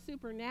normal, it's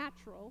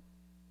supernatural.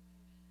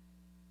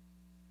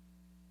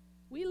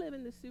 We live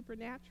in the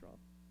supernatural.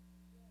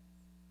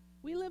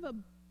 We live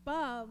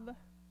above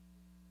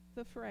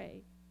the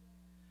fray.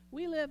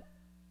 We live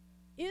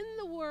in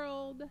the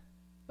world,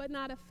 but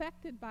not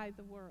affected by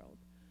the world.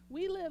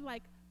 We live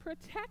like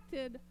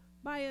protected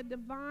by a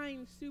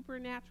divine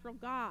supernatural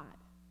God.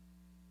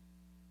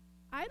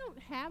 I don't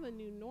have a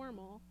new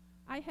normal.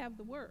 I have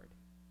the Word.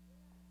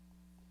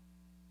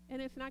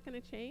 And it's not going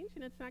to change,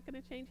 and it's not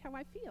going to change how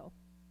I feel.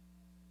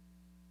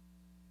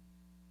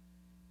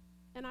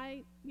 And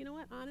you know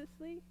what,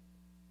 honestly,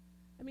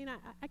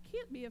 I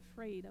can't be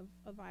afraid of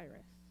a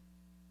virus.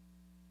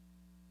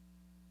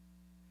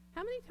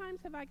 How many times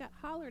have I got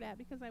hollered at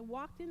because I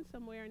walked in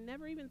somewhere and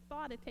never even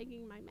thought of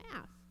taking my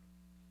mask?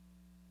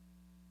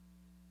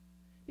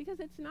 Because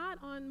it's not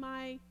on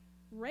my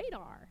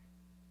radar.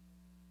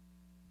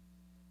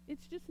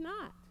 It's just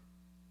not.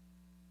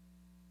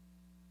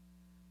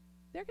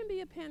 There can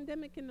be a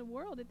pandemic in the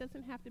world. It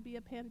doesn't have to be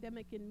a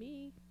pandemic in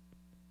me.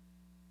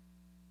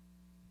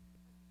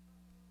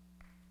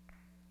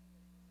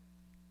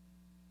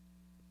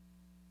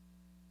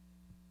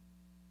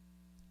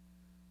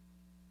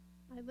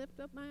 I lift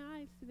up my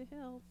eyes to the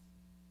hills.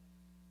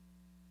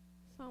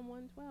 Psalm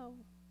 112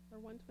 or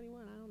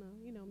 121, I don't know.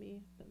 You know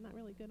me, I'm not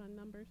really good on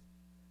numbers.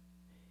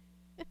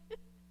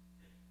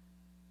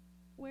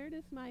 Where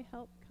does my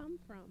help come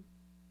from?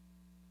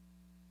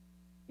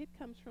 It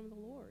comes from the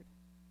Lord,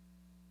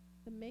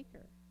 the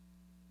maker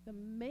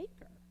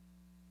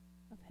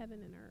of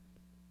heaven and earth.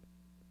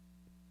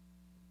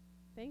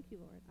 Thank you,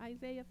 Lord.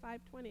 Isaiah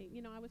 5:20.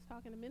 You know, I was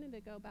talking a minute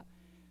ago about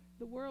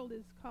the world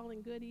is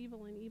calling good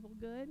evil and evil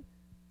good.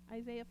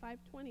 Isaiah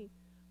 5:20.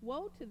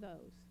 Woe to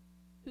those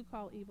who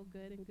call evil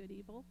good and good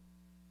evil,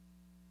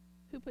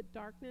 who put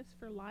darkness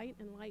for light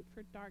and light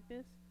for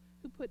darkness,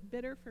 who put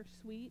bitter for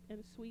sweet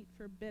and sweet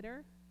for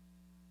bitter.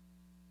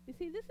 You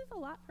see, this is a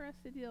lot for us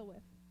to deal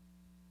with.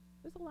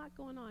 There's a lot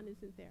going on,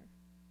 isn't there?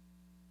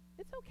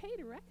 It's okay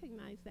to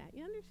recognize that.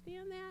 You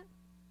understand that?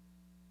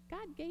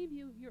 God gave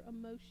you your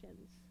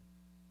emotions,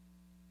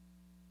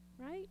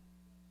 right?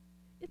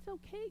 It's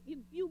okay.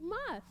 You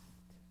must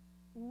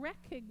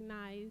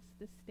recognize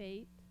the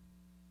state,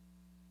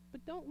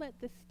 but don't let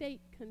the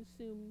state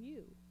consume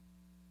you.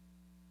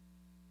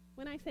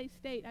 When I say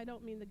state, I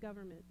don't mean the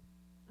government.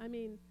 I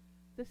mean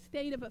the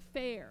state of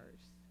affairs,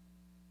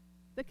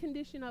 the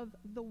condition of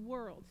the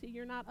world. See,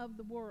 you're not of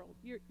the world.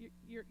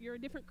 You're a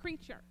different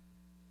creature.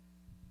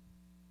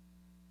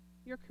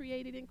 You're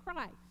created in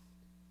Christ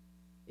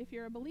if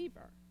you're a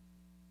believer.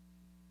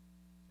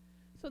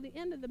 So the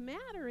end of the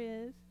matter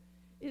is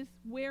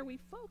where we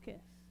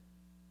focus.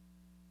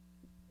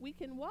 We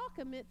can walk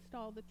amidst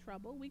all the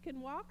trouble. We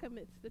can walk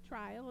amidst the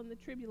trial and the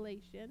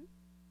tribulation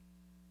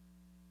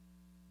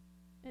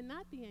and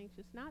not be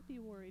anxious, not be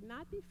worried,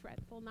 not be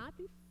fretful, not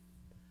be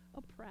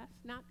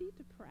oppressed, not be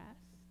depressed.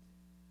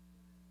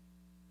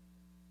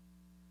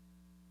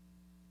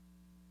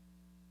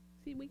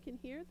 See, we can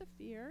hear the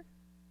fear,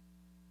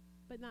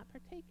 but not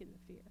partake in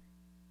the fear.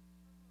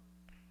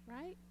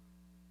 Right?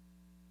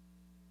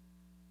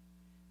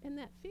 And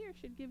that fear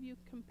should give you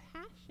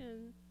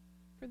compassion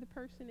for the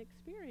person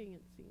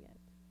experiencing it,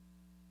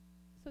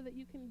 so that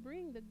you can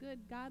bring the good,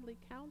 godly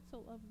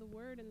counsel of the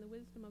Word and the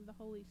wisdom of the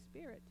Holy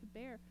Spirit to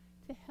bear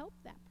to help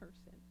that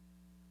person,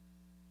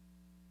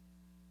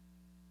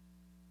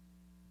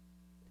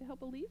 to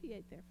help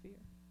alleviate their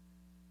fear.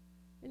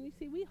 And you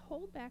see, we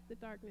hold back the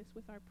darkness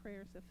with our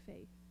prayers of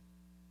faith.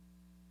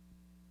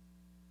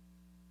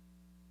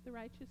 The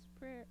righteous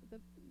prayer, the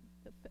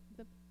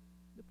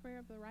prayer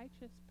of the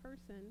righteous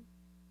person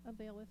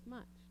availeth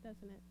much,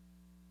 doesn't it?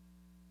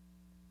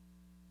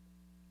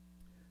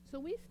 So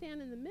we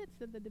stand in the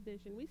midst of the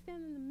division. We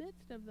stand in the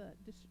midst of the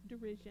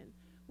derision.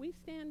 We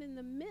stand in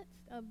the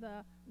midst of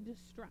the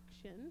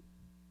destruction.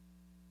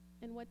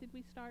 And what did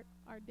we start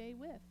our day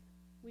with?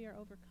 We are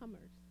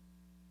overcomers.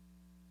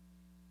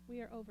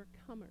 We are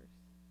overcomers.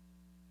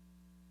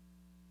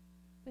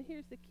 But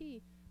here's the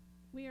key.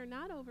 We are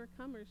not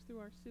overcomers through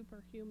our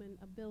superhuman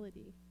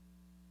ability.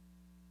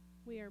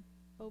 We are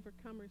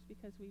overcomers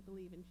because we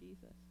believe in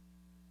Jesus.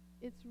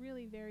 It's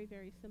really very,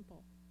 very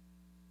simple.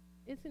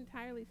 It's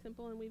entirely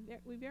simple, and we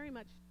very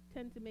much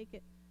tend to make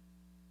it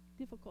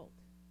difficult.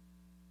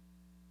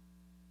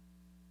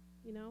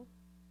 You know?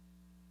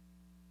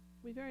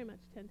 We very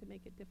much tend to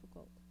make it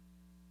difficult.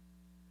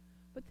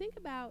 But think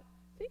about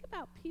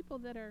people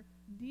that are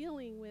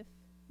dealing with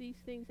these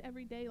things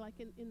every day, like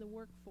in the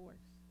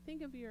workforce.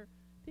 Think of your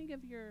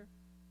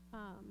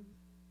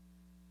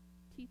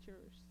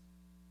teachers.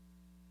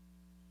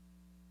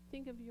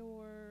 Think of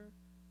your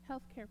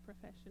healthcare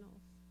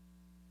professionals.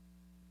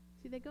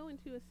 See, they go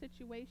into a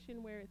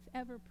situation where it's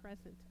ever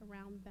present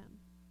around them.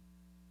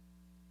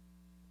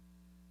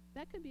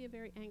 That could be a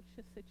very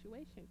anxious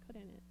situation,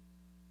 couldn't it?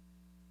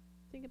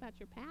 Think about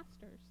your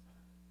pastors.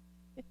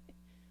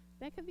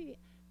 That could be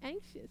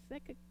anxious.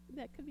 That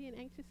could be an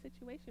anxious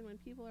situation when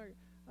people are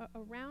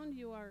around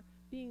you are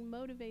being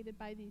motivated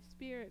by these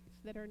spirits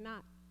that are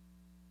not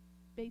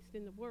based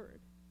in the Word.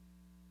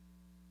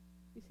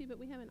 You see, but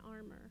we have an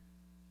armor.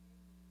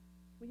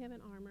 We have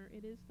an armor.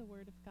 It is the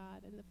Word of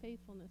God and the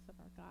faithfulness of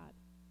our God,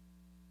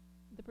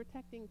 the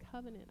protecting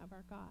covenant of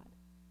our God.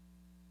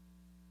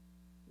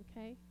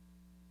 Okay?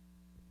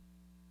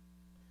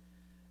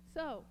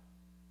 So,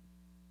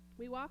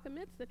 we walk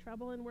amidst the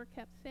trouble and we're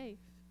kept safe.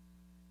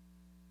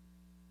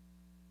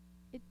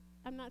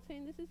 I'm not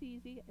saying this is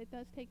easy. It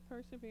does take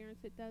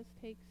perseverance. It does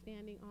take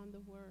standing on the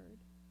Word.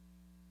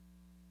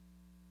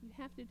 You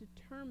have to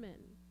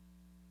determine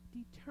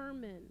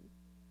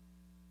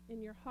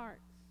in your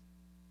hearts.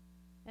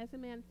 As a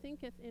man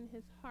thinketh in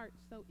his heart,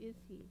 so is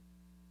he.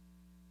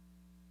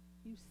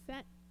 You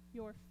set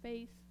your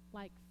face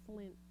like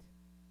flint.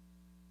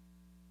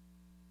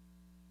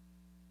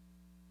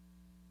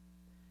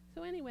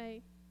 So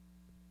anyway,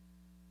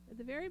 at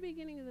the very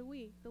beginning of the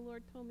week, the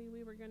Lord told me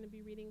we were going to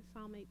be reading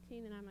Psalm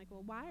 18, and I'm like,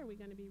 well, why are we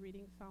going to be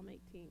reading Psalm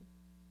 18?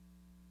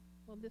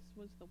 Well, this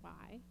was the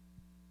why.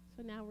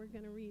 So now we're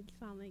going to read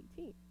Psalm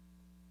 18.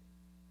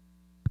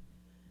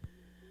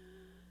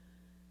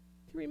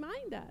 To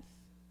remind us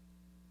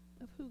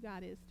of who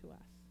God is to us.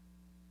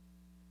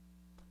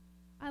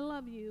 I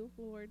love you,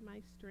 Lord,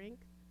 my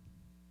strength.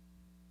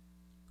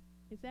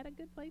 Is that a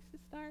good place to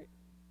start?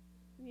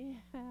 Yeah,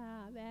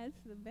 that's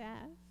the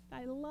best.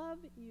 I love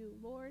you,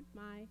 Lord,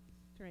 my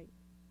strength.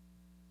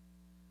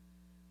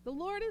 The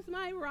Lord is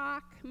my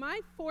rock, my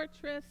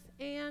fortress,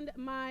 and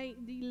my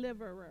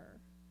deliverer.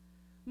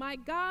 My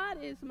God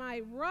is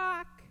my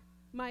rock,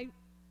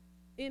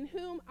 in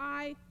whom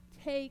I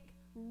take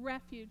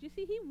refuge. You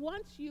see, he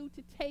wants you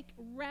to take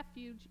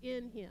refuge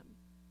in him.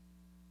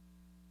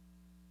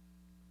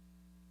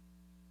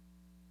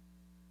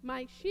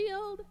 My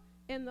shield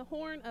and the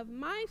horn of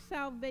my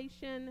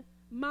salvation,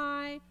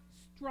 my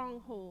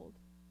stronghold.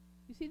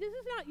 You see, this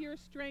is not your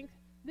strength.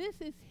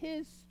 This is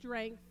his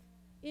strength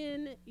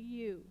in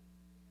you.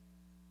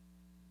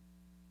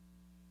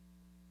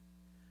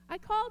 I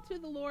called to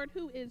the Lord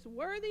who is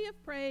worthy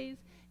of praise,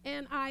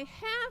 and I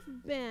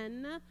have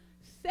been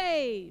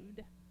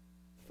saved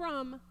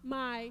from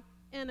my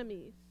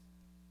enemies.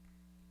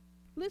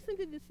 Listen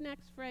to this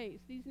next phrase,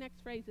 these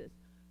next phrases.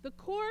 The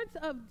cords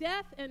of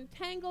death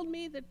entangled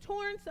me. The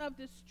torrents of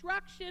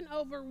destruction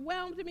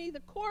overwhelmed me. The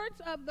cords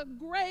of the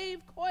grave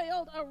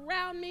coiled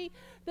around me.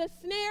 The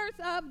snares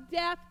of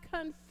death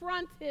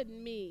confronted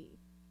me.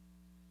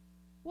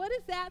 What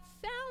does that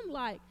sound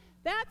like?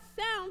 That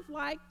sounds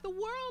like the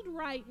world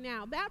right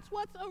now. That's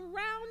what's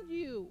around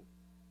you.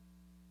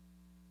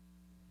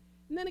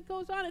 And then it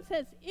goes on, it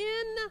says,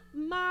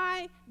 in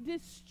my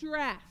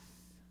distress.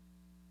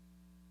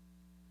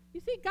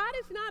 You see, God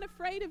is not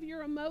afraid of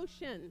your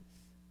emotions.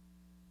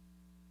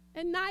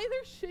 And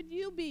neither should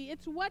you be.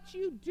 It's what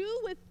you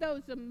do with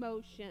those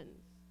emotions.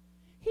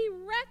 He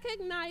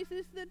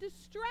recognizes the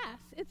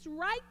distress. It's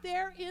right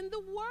there in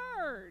the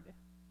Word.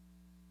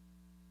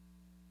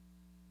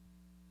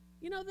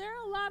 You know, there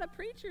are a lot of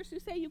preachers who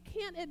say you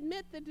can't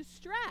admit the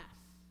distress.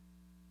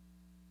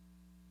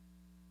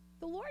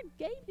 The Lord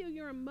gave you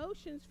your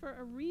emotions for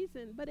a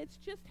reason, but it's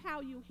just how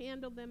you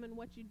handle them and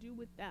what you do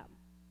with them.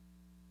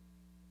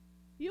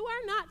 You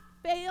are not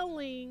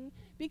failing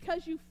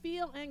because you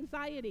feel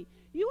anxiety.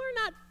 You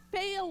are not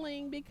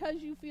failing because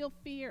you feel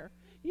fear.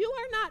 You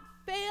are not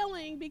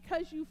failing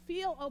because you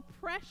feel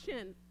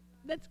oppression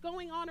that's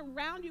going on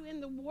around you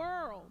in the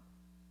world.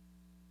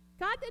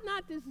 God did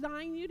not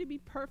design you to be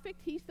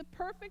perfect. He's the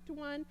perfect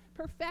one,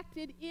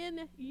 perfected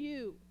in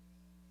you.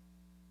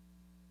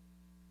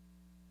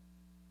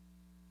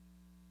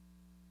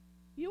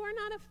 You are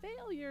not a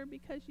failure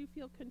because you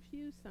feel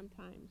confused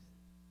sometimes.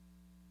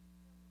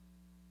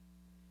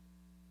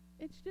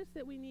 It's just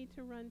that we need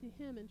to run to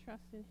him and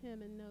trust in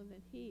him and know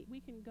that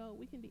we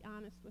can be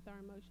honest with our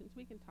emotions.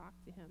 We can talk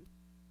to him.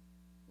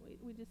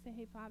 We just say,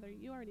 hey, Father,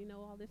 you already know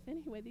all this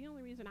anyway. The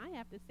only reason I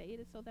have to say it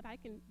is so that I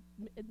can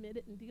admit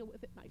it and deal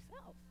with it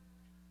myself.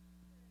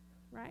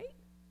 Right?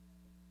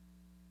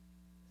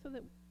 So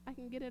that I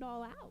can get it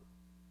all out.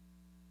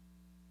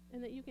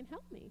 And that you can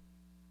help me.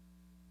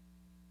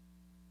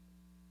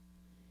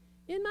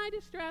 In my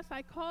distress,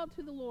 I called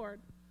to the Lord.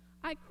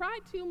 I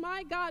cried to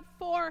my God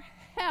for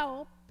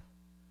help.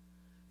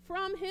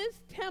 From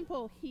his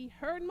temple, he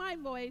heard my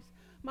voice.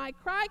 My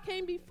cry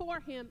came before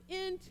him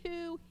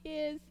into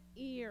his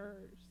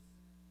ears.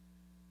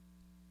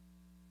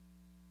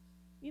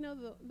 You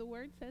know, the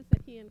word says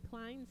that he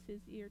inclines his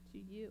ear to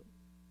you.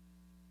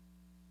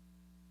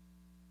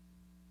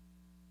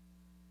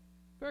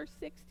 Verse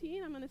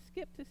 16, I'm going to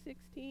skip to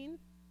 16.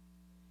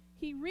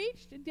 He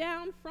reached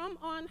down from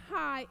on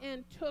high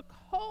and took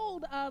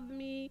hold of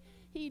me.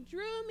 He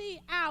drew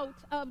me out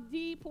of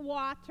deep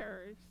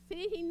waters.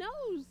 See, he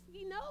knows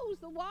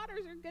the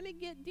waters are going to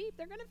get deep.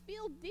 They're going to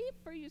feel deep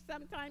for you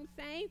sometimes,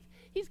 saints.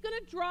 He's going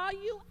to draw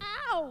you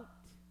out.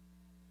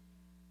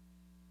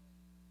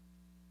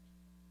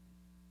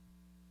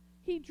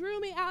 He drew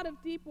me out of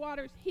deep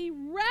waters. He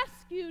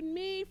rescued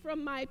me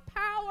from my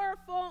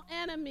powerful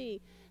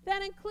enemy.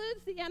 That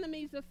includes the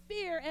enemies of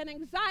fear and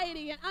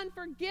anxiety and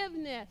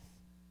unforgiveness.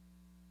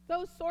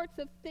 Those sorts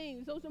of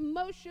things, those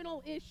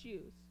emotional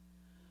issues.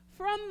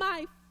 From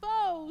my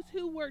foes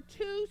who were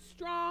too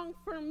strong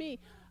for me.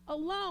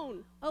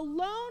 Alone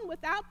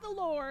without the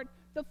Lord,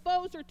 the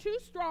foes are too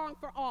strong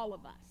for all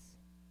of us.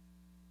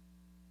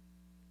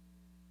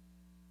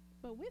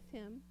 But with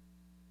him,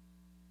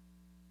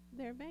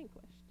 they're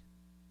vanquished.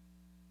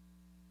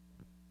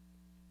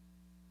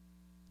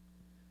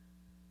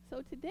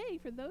 So today,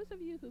 for those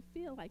of you who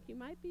feel like you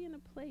might be in a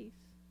place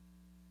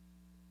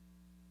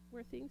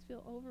where things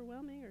feel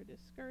overwhelming or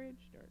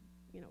discouraged, or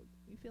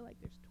you feel like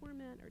there's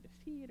torment or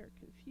defeat or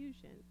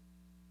confusion,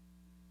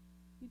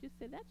 you just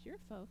say, that's your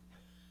foe.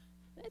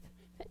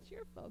 That's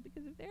your foe,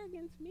 because if they're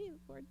against me,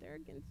 Lord, they're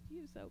against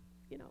you. So,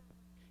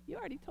 you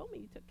already told me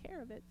you took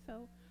care of it,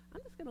 so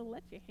I'm just going to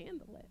let you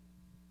handle it.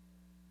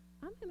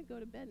 I'm going to go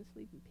to bed and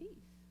sleep in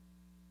peace.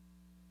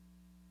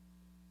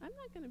 I'm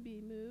not going to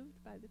be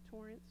moved by the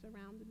torrents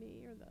around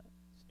me or the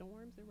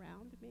storms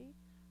around me.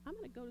 I'm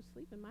going to go to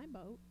sleep in my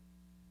boat.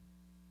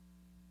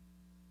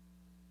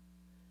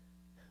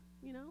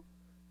 You know,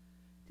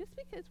 just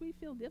because we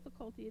feel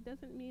difficulty, it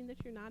doesn't mean that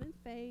you're not in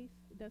faith.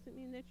 It doesn't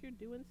mean that you're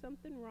doing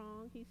something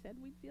wrong. He said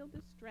we'd feel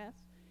distress.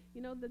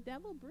 You know, the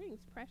devil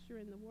brings pressure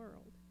in the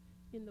world.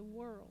 In the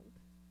world.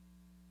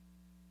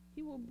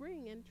 He will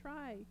bring and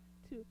try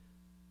to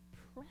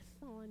press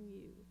on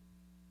you.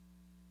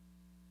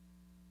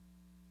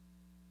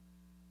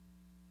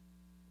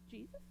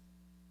 Jesus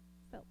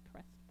felt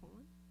pressed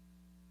upon.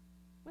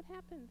 What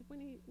happened when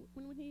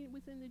he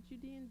was in the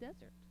Judean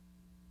desert?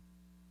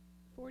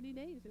 40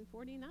 days and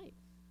 40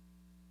 nights.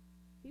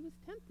 He was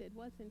tempted,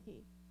 wasn't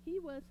he? He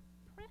was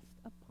pressed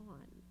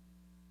upon.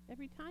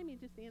 Every time he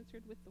just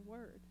answered with the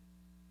word.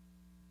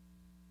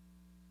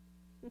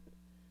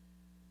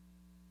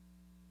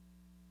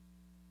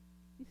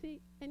 You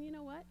see, and you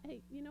know what?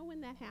 Hey, you know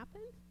when that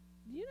happened?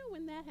 Do you know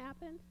when that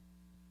happened?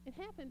 It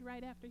happened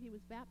right after he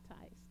was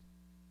baptized.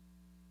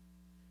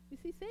 You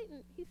see,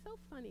 Satan, he's so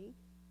funny.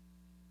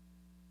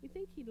 You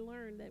think he'd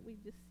learn that we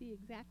just see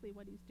exactly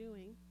what he's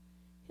doing.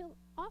 He'll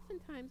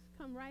oftentimes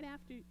come right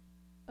after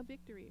a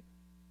victory.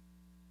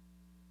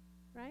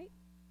 Right?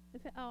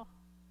 And say,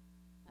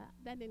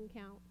 that didn't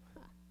count.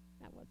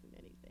 That wasn't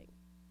anything.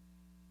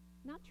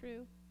 Not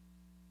true.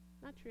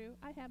 Not true.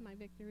 I have my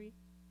victory.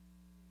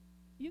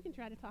 You can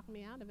try to talk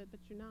me out of it, but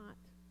you're not.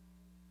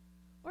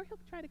 Or he'll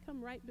try to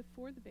come right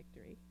before the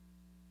victory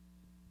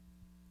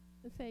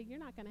and say, you're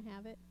not going to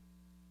have it.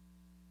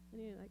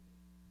 And you're like,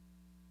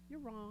 you're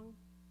wrong.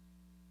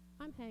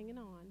 I'm hanging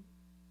on.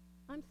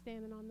 I'm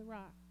standing on the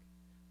rock.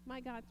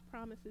 My God's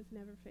promises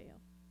never fail.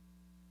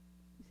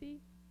 You see,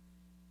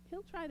 he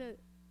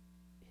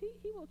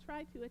will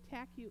try to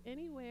attack you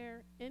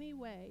anywhere, any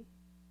way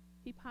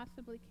he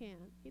possibly can.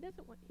 He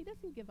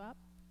doesn't give up.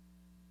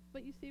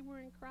 But you see, we're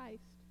in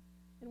Christ,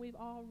 and we've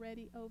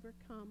already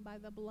overcome by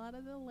the blood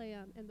of the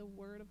Lamb and the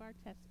word of our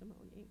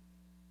testimony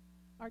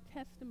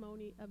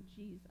of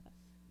Jesus.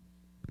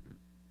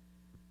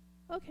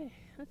 Okay,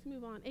 let's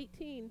move on.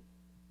 18.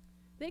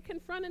 They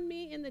confronted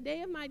me in the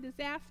day of my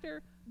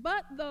disaster,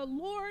 but the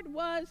Lord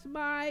was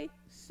my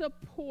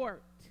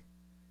support.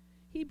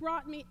 He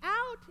brought me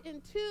out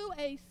into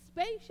a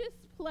spacious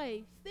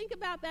place. Think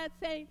about that,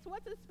 saints.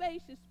 What's a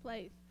spacious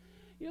place?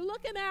 You're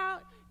looking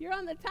out, you're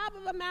on the top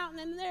of a mountain,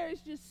 and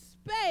there's just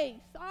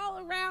space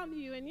all around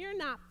you, and you're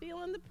not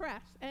feeling the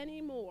press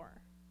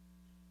anymore.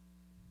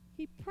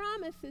 He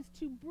promises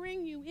to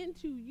bring you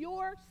into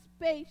your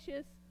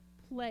spacious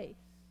place.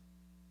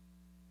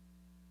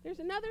 There's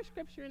another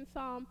scripture in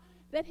Psalm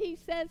that he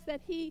says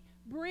that he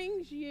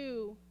brings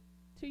you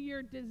to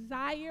your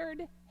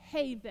desired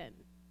haven.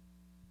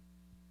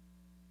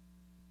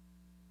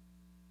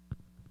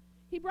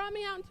 He brought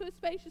me out into a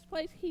spacious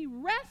place. He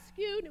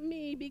rescued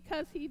me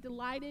because he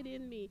delighted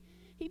in me.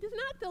 He does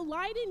not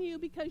delight in you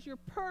because you're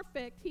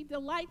perfect. He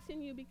delights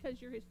in you because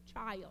you're his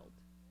child.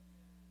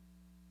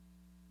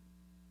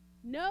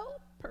 No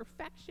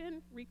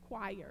perfection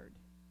required.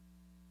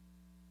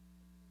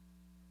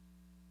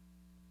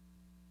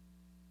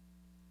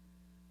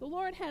 The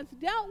Lord has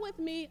dealt with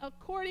me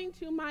according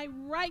to my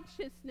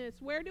righteousness.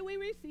 Where do we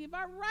receive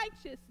our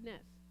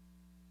righteousness?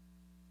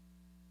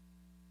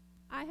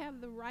 I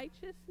have the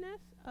righteousness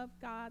of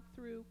God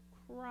through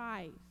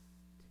Christ.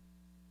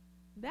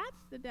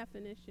 That's the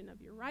definition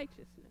of your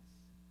righteousness.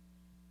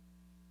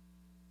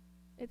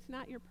 It's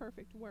not your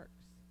perfect works.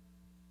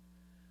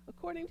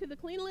 According to the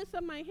cleanness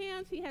of my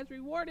hands, he has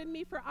rewarded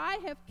me, for I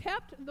have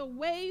kept the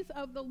ways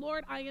of the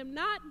Lord. I am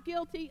not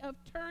guilty of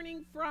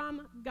turning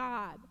from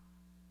God.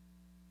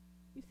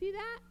 You see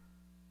that?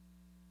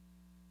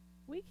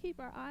 We keep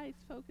our eyes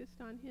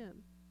focused on him.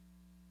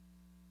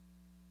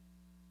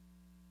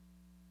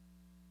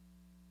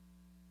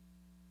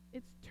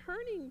 It's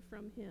turning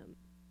from him,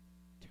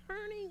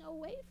 turning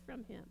away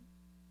from him,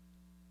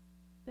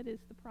 that is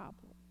the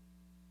problem.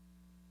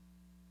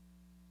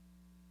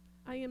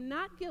 I am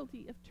not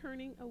guilty of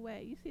turning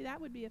away. You see,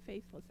 that would be a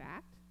faithless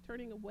act.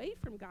 Turning away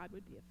from God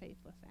would be a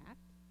faithless act.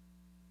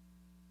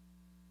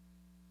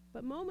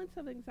 But moments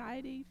of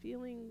anxiety,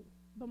 feeling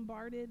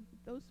bombarded,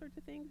 those sorts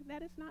of things,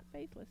 that is not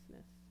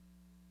faithlessness.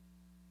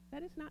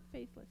 That is not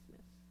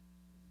faithlessness.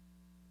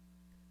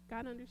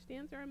 God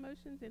understands our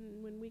emotions,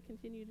 and when we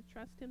continue to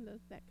trust him,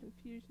 that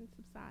confusion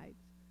subsides.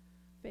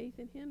 Faith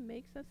in him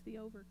makes us the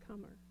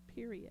overcomer,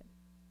 period.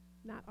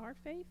 Not our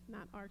faith,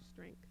 not our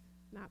strength,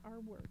 not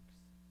our works.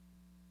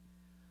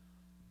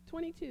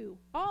 22,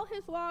 all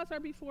his laws are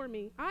before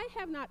me. I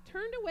have not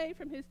turned away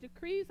from his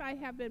decrees. I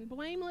have been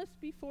blameless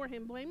before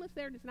him. Blameless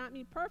there does not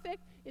mean perfect.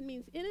 It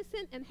means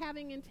innocent and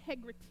having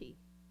integrity.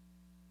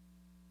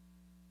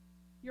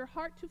 Your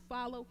heart to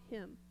follow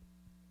him.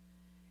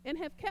 And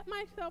have kept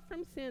myself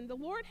from sin. The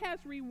Lord has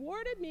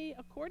rewarded me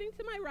according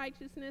to my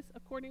righteousness,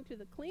 according to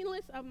the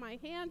cleanness of my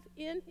hands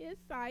in his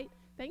sight.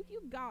 Thank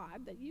you,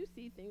 God, that you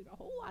see things a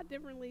whole lot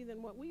differently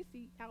than what we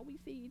see, how we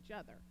see each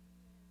other.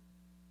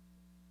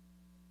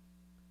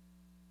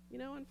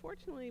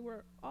 Unfortunately,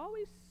 we're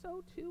always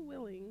so too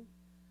willing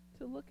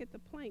to look at the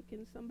plank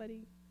in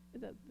somebody,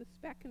 the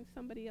speck in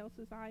somebody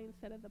else's eye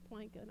instead of the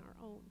plank in our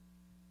own.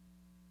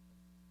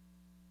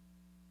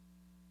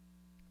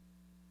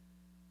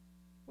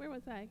 Where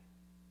was I?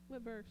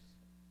 What verse?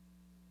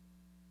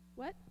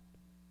 What?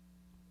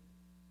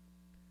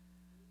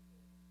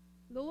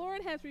 The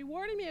Lord has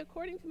rewarded me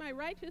according to my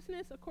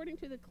righteousness, according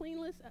to the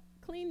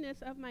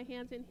cleanness of my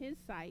hands in his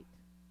sight.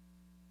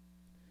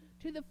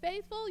 To the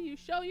faithful, you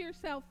show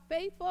yourself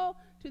faithful.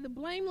 To the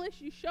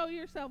blameless, you show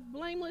yourself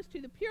blameless.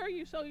 To the pure,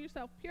 you show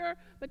yourself pure.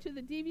 But to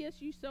the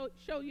devious, you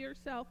show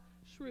yourself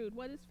shrewd.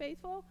 What is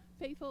faithful?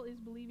 Faithful is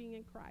believing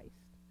in Christ.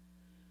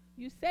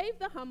 You save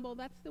the humble,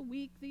 that's the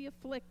weak, the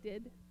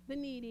afflicted, the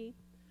needy,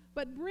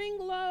 but bring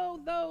low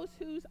those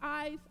whose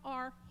eyes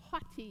are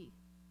haughty,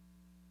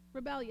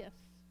 rebellious.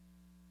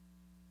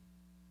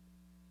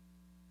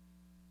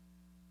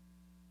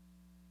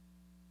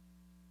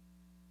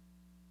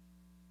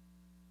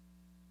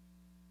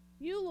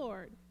 You,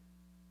 Lord.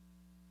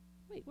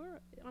 Wait,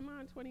 I'm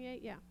on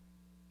 28, yeah.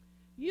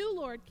 You,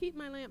 Lord, keep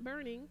my lamp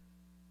burning.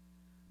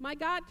 My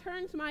God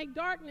turns my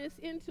darkness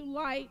into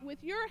light.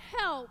 With your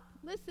help,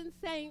 listen,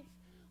 saints,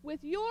 with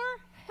your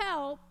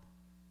help,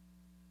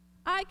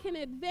 I can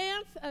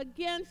advance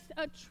against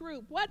a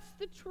troop. What's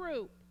the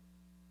troop?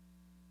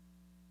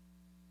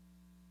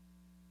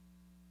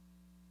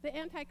 The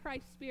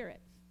Antichrist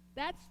spirits.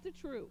 That's the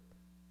troop.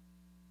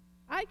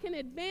 I can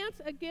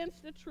advance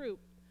against a troop.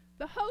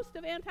 The host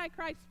of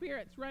Antichrist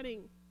spirits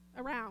running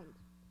around.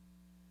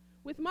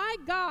 With my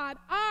God,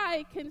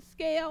 I can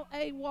scale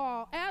a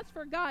wall. As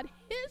for God,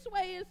 his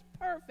way is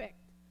perfect.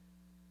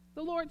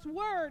 The Lord's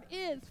word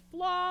is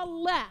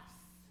flawless.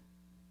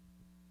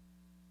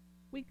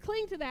 We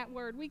cling to that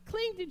word. We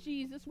cling to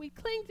Jesus. We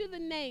cling to the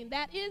name.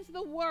 That is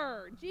the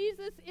word.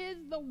 Jesus is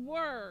the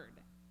word.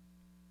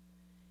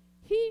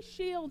 He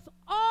shields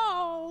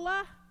all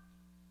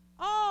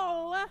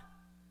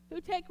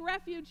who take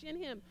refuge in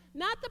him.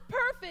 Not the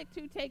perfect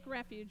who take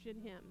refuge in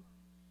him.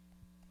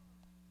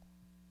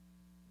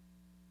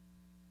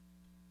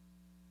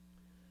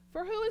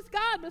 For who is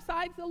God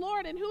besides the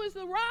Lord, and who is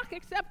the rock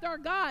except our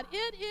God?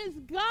 It is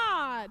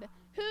God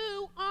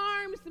who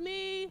arms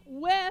me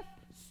with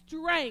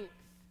strength.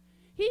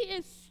 He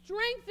is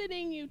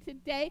strengthening you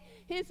today.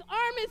 His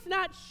arm is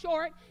not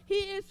short. He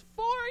is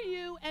for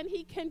you, and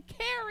he can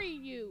carry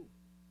you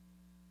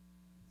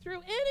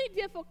through any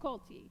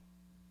difficulty.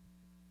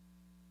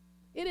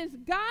 It is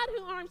God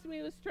who arms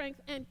me with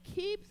strength and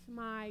keeps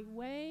my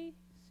way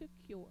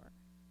secure.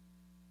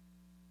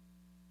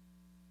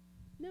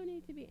 No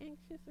need to be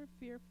anxious or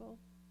fearful.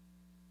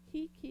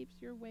 He keeps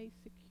your way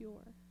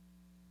secure.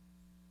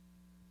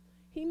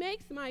 He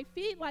makes my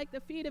feet like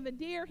the feet of a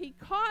deer. He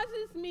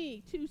causes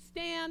me to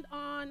stand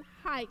on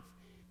heights.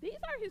 These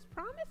are his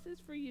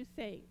promises for you,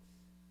 saints.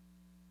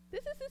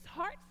 This is his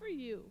heart for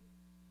you.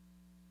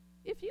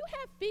 If you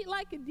have feet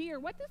like a deer,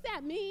 what does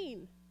that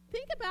mean?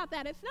 Think about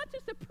that. It's not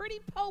just a pretty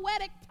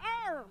poetic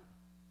term.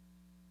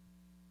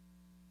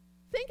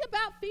 Think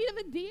about feet of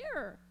a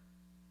deer.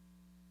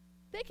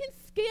 They can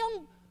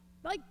scale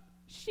like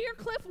sheer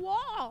cliff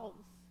walls.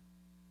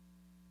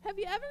 Have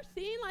you ever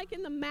seen, like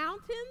in the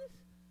mountains,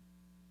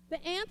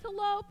 the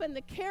antelope and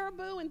the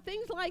caribou and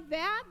things like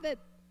that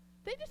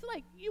they just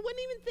like, you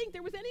wouldn't even think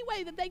there was any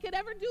way that they could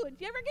ever do it.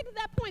 Do you ever get to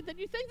that point that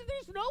you think that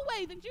there's no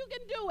way that you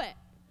can do it?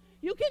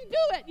 You can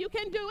do it. You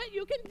can do it.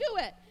 You can do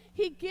it.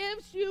 He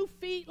gives you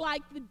feet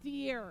like the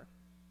deer.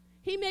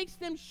 He makes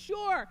them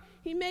sure.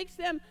 He makes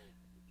them,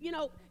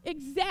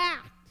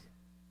 exact,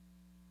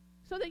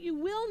 so that you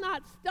will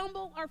not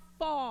stumble or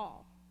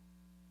fall.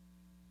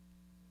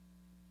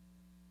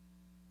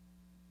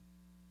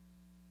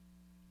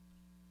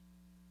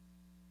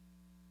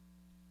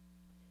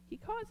 He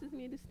causes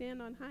me to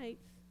stand on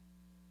heights.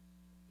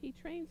 He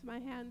trains my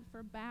hands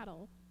for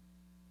battle.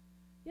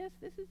 Yes,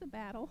 this is a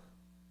battle.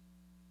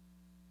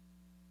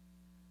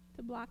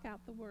 To block out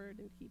the word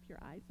and keep your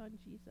eyes on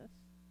Jesus,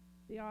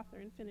 the author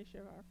and finisher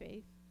of our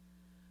faith.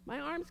 My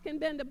arms can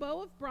bend a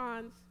bow of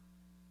bronze.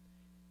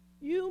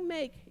 You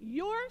make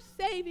your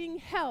saving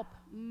help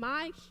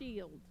my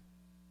shield.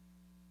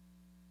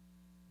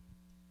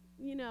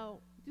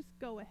 Just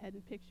go ahead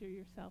and picture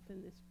yourself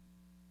in this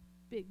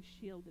big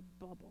shielded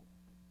bubble.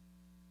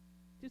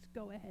 Just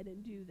go ahead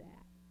and do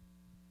that.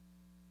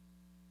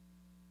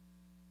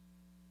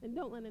 And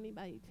don't let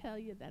anybody tell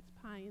you that's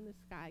pie in the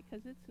sky,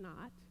 because it's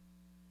not.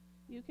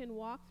 You can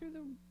walk through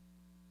the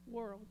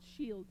world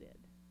shielded.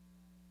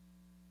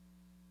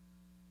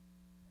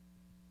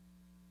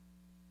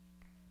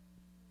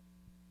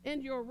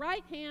 And your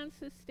right hand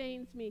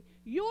sustains me.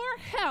 Your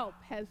help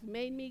has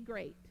made me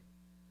great.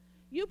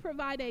 You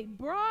provide a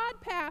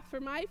broad path for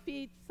my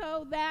feet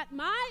so that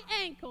my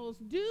ankles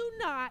do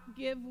not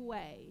give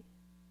way.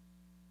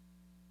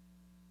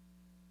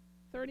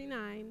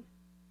 39.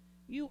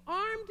 You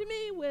armed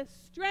me with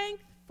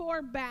strength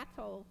for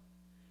battle.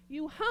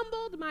 You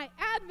humbled my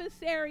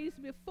adversaries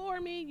before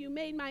me. You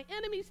made my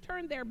enemies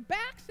turn their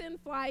backs in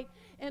flight,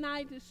 and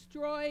I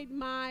destroyed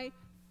my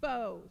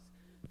foes.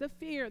 the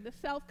fear, the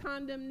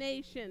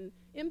self-condemnation,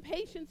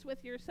 impatience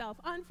with yourself,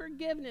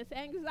 unforgiveness,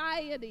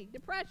 anxiety,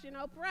 depression,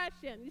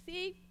 oppression. You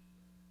see?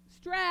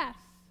 Stress.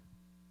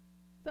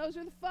 Those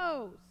are the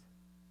foes.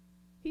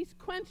 He's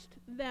quenched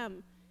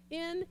them.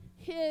 In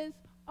his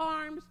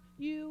arms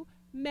you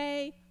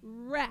may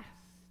rest.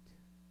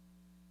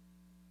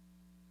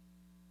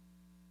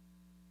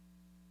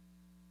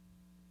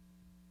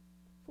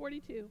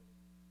 "42.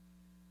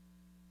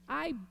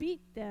 I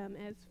beat them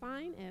as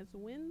fine as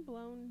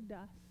wind-blown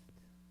dust."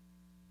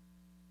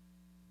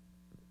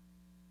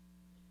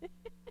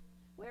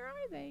 Where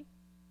are they?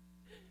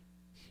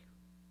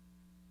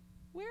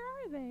 Where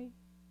are they?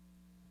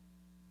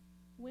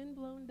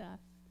 Wind-blown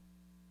dust.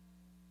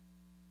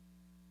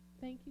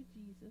 Thank you,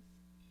 Jesus.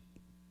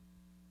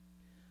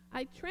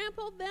 "I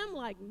trampled them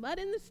like mud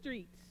in the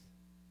streets."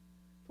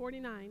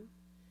 49.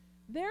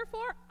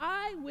 "Therefore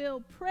I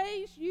will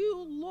praise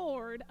you,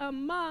 Lord,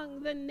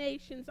 among the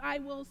nations. I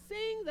will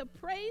sing the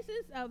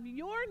praises of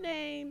your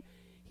name.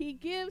 He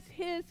gives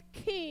his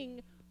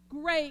king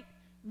great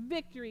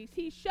victories.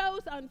 He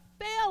shows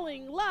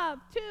unfailing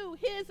love to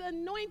his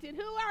anointed."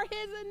 Who are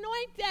his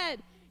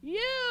anointed?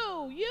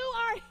 You. You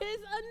are his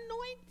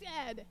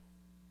anointed.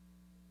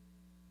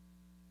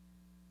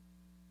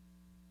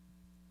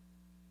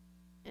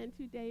 "And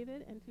to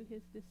David and to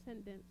his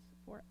descendants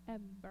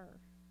forever."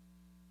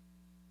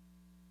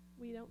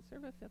 We don't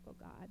serve a fickle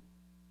God.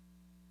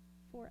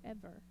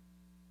 Forever.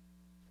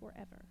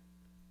 Forever.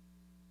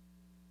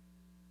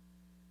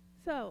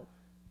 So,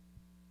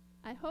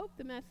 I hope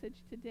the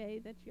message today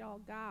that y'all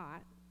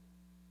got,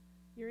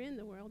 you're in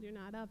the world, you're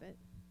not of it.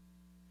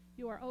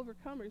 You are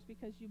overcomers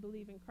because you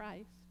believe in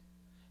Christ.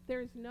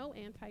 There is no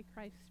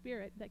antichrist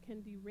spirit that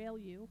can derail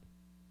you,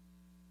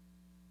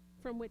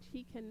 from which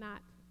he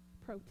cannot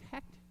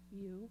protect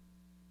you,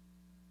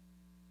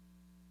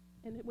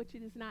 and which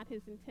it is not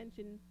his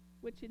intention,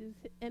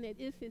 it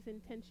is his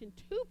intention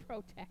to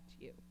protect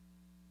you.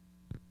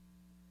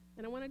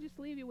 And I want to just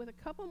leave you with a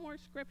couple more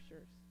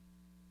scriptures.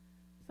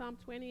 Psalm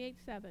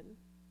 28:7.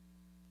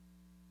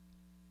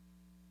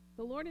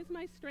 "The Lord is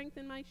my strength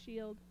and my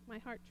shield. My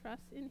heart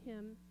trusts in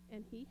him,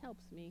 and he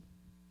helps me.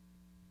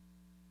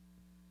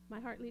 My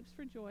heart leaps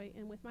for joy,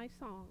 and with my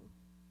song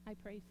I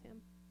praise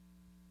him."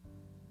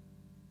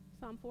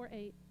 Psalm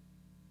 4:8.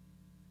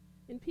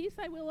 "In peace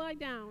I will lie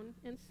down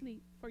and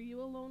sleep, for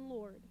you alone,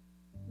 Lord,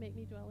 make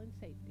me dwell in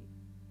safety."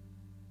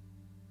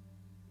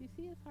 Do you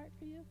see his heart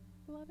for you,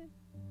 beloved?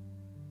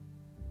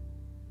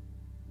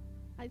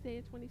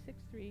 Isaiah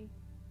 26:3.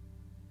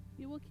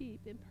 "You will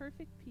keep in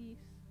perfect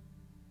peace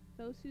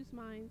those whose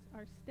minds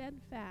are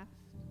steadfast."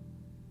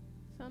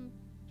 Some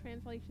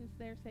translations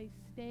there say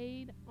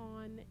stayed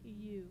on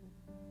you,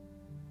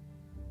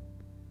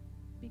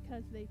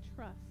 because they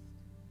trust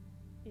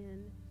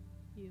in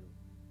you.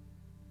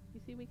 You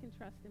see, we can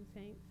trust him,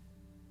 saints.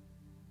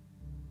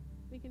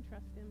 We can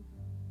trust him.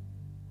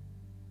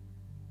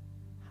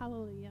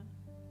 Hallelujah.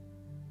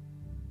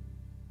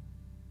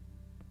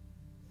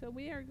 So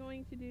we're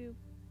going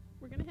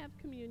to have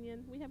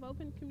communion. We have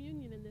open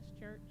communion in this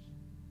church.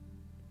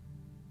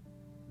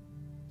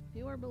 If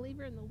you are a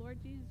believer in the Lord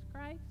Jesus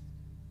Christ,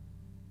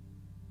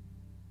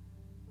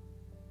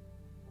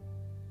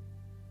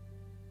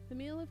 the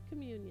meal of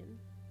communion,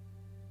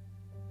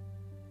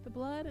 the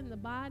blood and the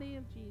body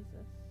of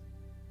Jesus,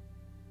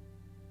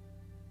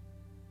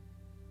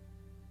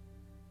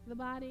 the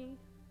body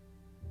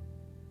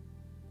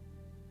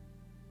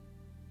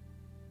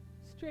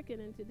stricken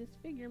into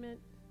disfigurement,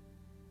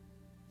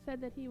 said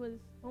that he was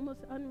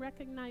almost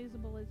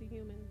unrecognizable as a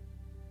human.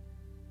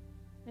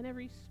 And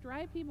every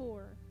stripe he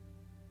bore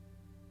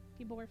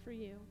for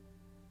you.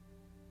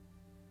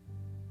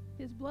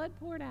 His blood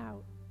poured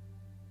out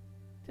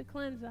to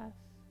cleanse us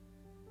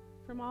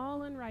from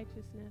all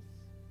unrighteousness.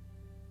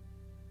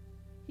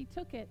 He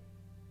took it.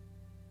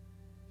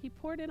 He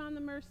poured it on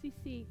the mercy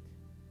seat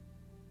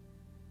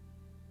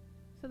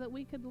so that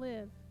we could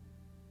live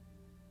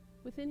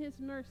within his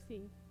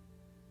mercy,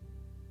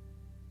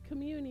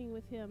 communing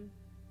with him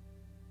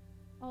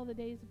all the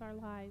days of our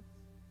lives.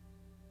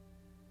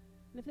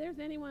 And if there's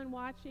anyone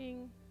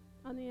watching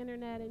on the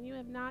internet and you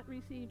have not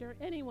received, or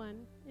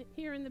anyone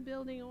here in the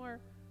building or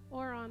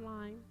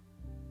online,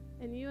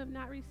 and you have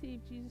not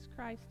received Jesus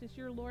Christ as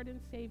your Lord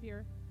and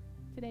Savior,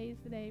 today is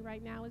the day.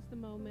 Right now is the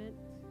moment.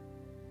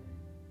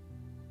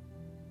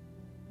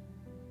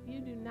 You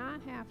do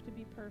not have to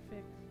be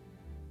perfect.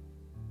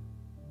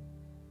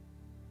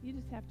 You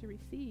just have to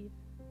receive.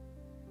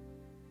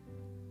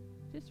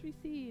 Just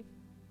receive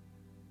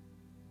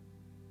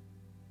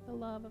the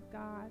love of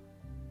God.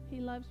 He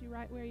loves you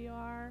right where you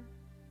are.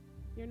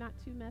 You're not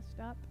too messed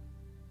up.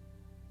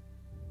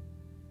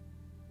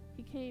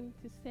 He came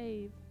to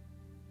save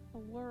a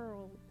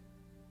world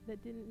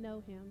that didn't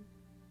know him.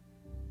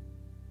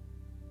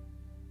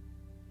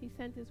 He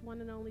sent his one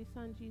and only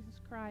Son, Jesus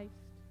Christ,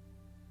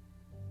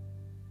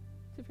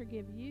 to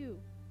forgive you.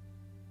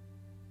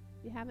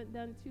 You haven't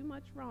done too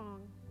much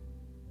wrong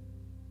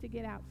to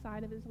get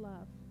outside of his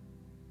love.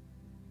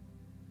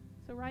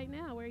 So right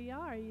now, where you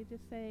are, you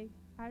just say,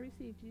 I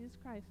receive Jesus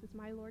Christ as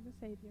my Lord and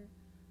Savior.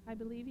 I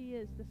believe he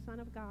is the Son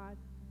of God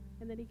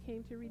and that he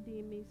came to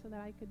redeem me so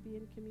that I could be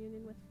in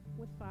communion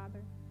with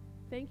Father.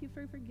 Thank you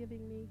for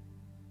forgiving me.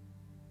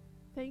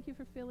 Thank you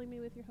for filling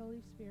me with your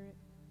Holy Spirit.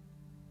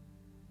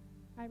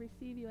 I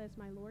receive you as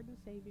my Lord and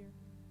Savior.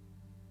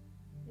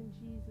 In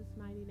Jesus'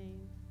 mighty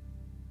name.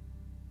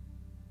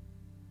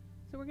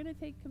 So we're going to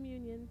take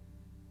communion.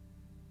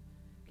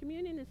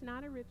 Communion is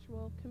not a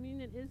ritual.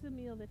 Communion is a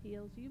meal that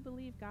heals. You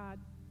believe God.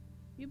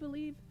 You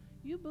believe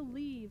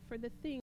for the thing